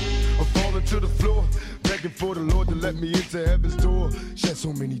more, I'm falling to the floor, begging for the Lord to let me into heaven's door. Shed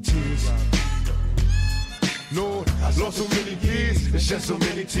so many tears. Lord, I lost so many years and shed so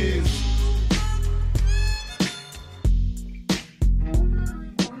many tears.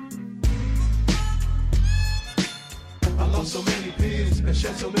 I lost so many peers and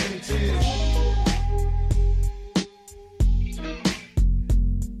shed so many tears.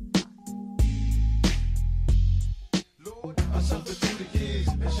 Lord, I suffered through the years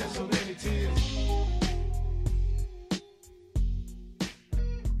and shed so many tears.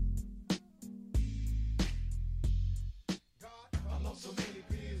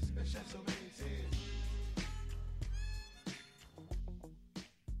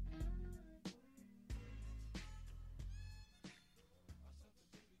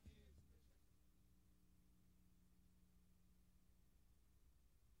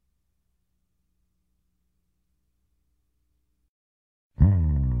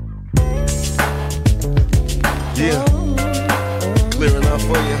 Yeah, clearing up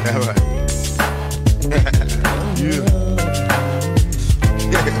for you. All right. Yeah.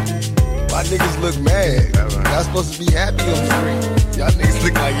 Why niggas look mad? Y'all supposed to be happy on screen. Y'all niggas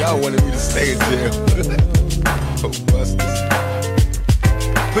look like y'all wanted me to stay in jail. Oh, busters.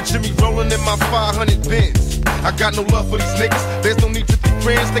 Picture me rolling in my 500 Benz. I got no love for these niggas. There's no need to be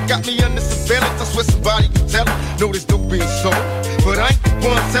friends. They got me under surveillance. I swear somebody can tell it. No, there's no being sold. But I ain't the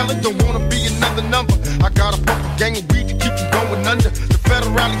one selling. Don't wanna be another number. I got a fucking gang of weed to keep them going under. The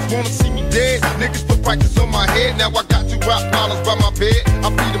federalists wanna see me dead. Niggas put prices on my head. Now I got 2 rock dollars by my bed. I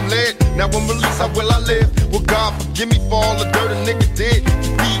feed them lead. Now I'm released, how will I live? Well, God forgive me for all the dirt a nigga did. To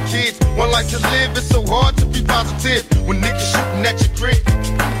feed kids, one life to live. It's so hard to be positive when niggas shooting at your crib.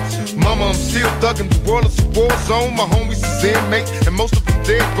 Mama, I'm still thugging. The world is a war zone. My homies is inmates, and most of them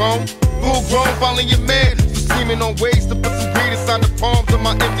dead grown. Full grown, following your man. So scheming on ways to put some greed inside the palms of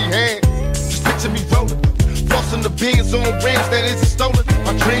my empty hands. Just picture me rolling, flossing the beans on rims that isn't stolen.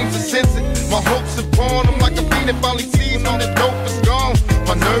 My dreams are censored, my hopes are born. I'm like a fiend that finally sees all that dope is gone.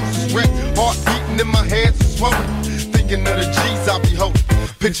 My nerves is wrecked, heart beating in my hands is swollen. Thinking of the G's I be holding.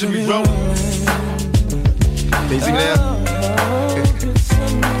 Picture me rolling. Can you see that?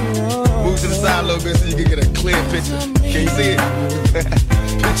 Move to the side a little bit so you can get a clear picture. Can you see it?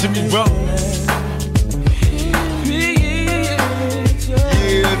 Picture me rolling.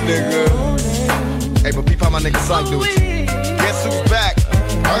 Yeah, nigga. Hey, but peep how my nigga Sock do it. Guess who's back?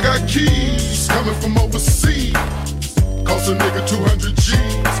 I got keys coming from overseas. Cost a nigga 200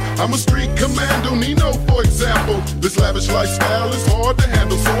 G's. I'm a street commando, Nino, for example. This lavish lifestyle is hard to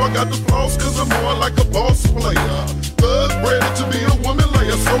handle, so I got the flaws, cause I'm more like a boss player. Thug bred to be a woman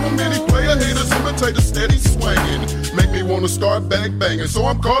layer. So many player haters, imitators, steady swinging. Make me wanna start bang banging. So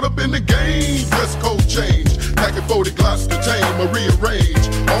I'm caught up in the game. Dress code change. Packing 40 Glocks to tame or rearrange.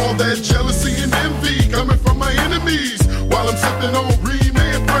 All that jealousy and envy coming from my enemies. While I'm sipping on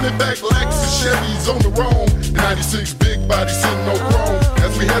Reman, running back Lexus Chevys on the roam. 96 big body sitting on chrome.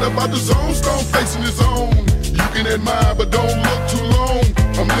 As we head up out the zone, Stone facing his own. You can admire, but don't look too long.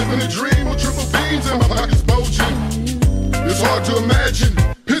 I'm living a dream with triple beans and my pockets bulging. It's hard to imagine.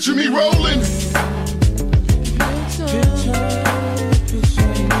 Picture me rolling.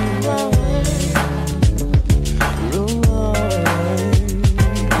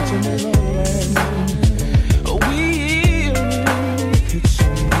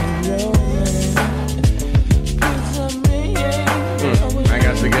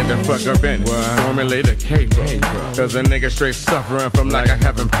 Fuck up and formulate a caper. Cause a nigga straight suffering from like I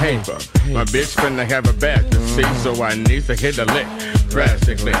haven't paper. My bitch finna have a bad to see, so I need to hit a lick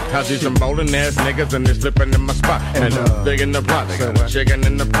drastically. Cause these some bowling ass niggas and they slipping in my spot. And big in the pot, they got a chicken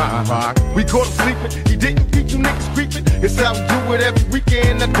in the pot. We caught him sleeping, he didn't keep you niggas creeping. It's how we do it every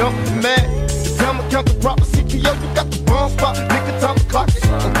weekend, I dump the man. It's time to count the proper CPO, you got the bomb spot. Nigga, time to clock it.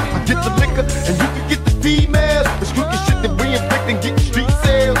 I get the liquor and you can get the females. It's crooked shit that we inflict and get street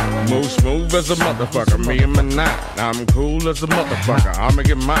sales. Move smooth as a motherfucker, me and my nine. I'm cool as a motherfucker, I'ma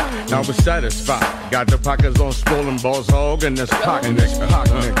get mine. Now we're satisfied. Got the pockets on swollen balls, hog, and this pocket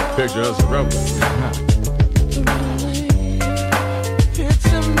nigga. Picture us a rebel.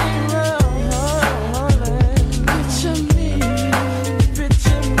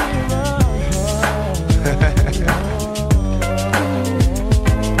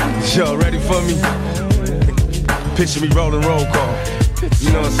 Y'all ready for me? Picture me rolling roll call.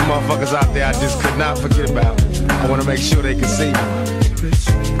 You know some motherfuckers out there I just could not forget about. I wanna make sure they can see me.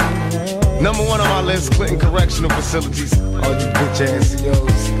 Number one on my list, Clinton Correctional Facilities. All you bitch ass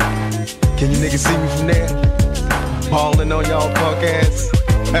CEOs. Can you niggas see me from there? Balling on y'all punk ass.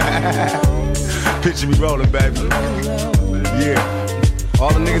 Picture me rolling, baby. Yeah.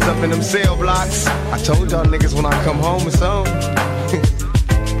 All the niggas up in them cell blocks. I told y'all niggas when I come home or something.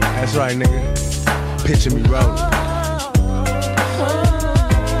 That's right, nigga. Picture me rolling.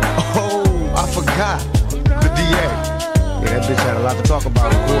 Oh, I forgot. The DA. Yeah, that bitch had a lot to talk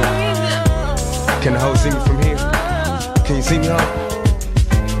about in court. Can the hoe see me from here? Can you see me, huh?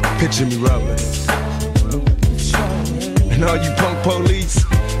 Picture me rolling. And all you punk police,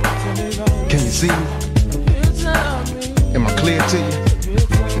 can you see me? Am I clear to you?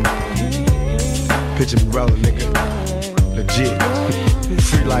 Picture me rolling, nigga. Legit.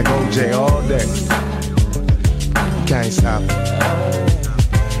 Free like OJ all day. Can't stop it.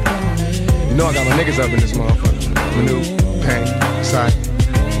 You know I got my niggas up in this motherfucker. Manu, Pain, Sight,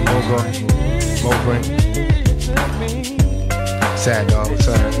 Mogo, Mobrain. Sad dog,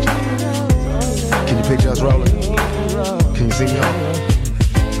 sad. Can you picture us rolling? Can you see me home?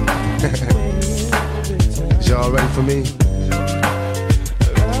 Is y'all ready for me?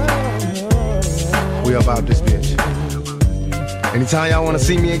 We about this bitch. Anytime y'all wanna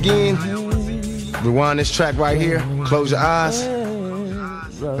see me again, rewind this track right here, close your eyes,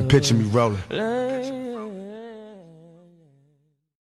 and picture me rolling.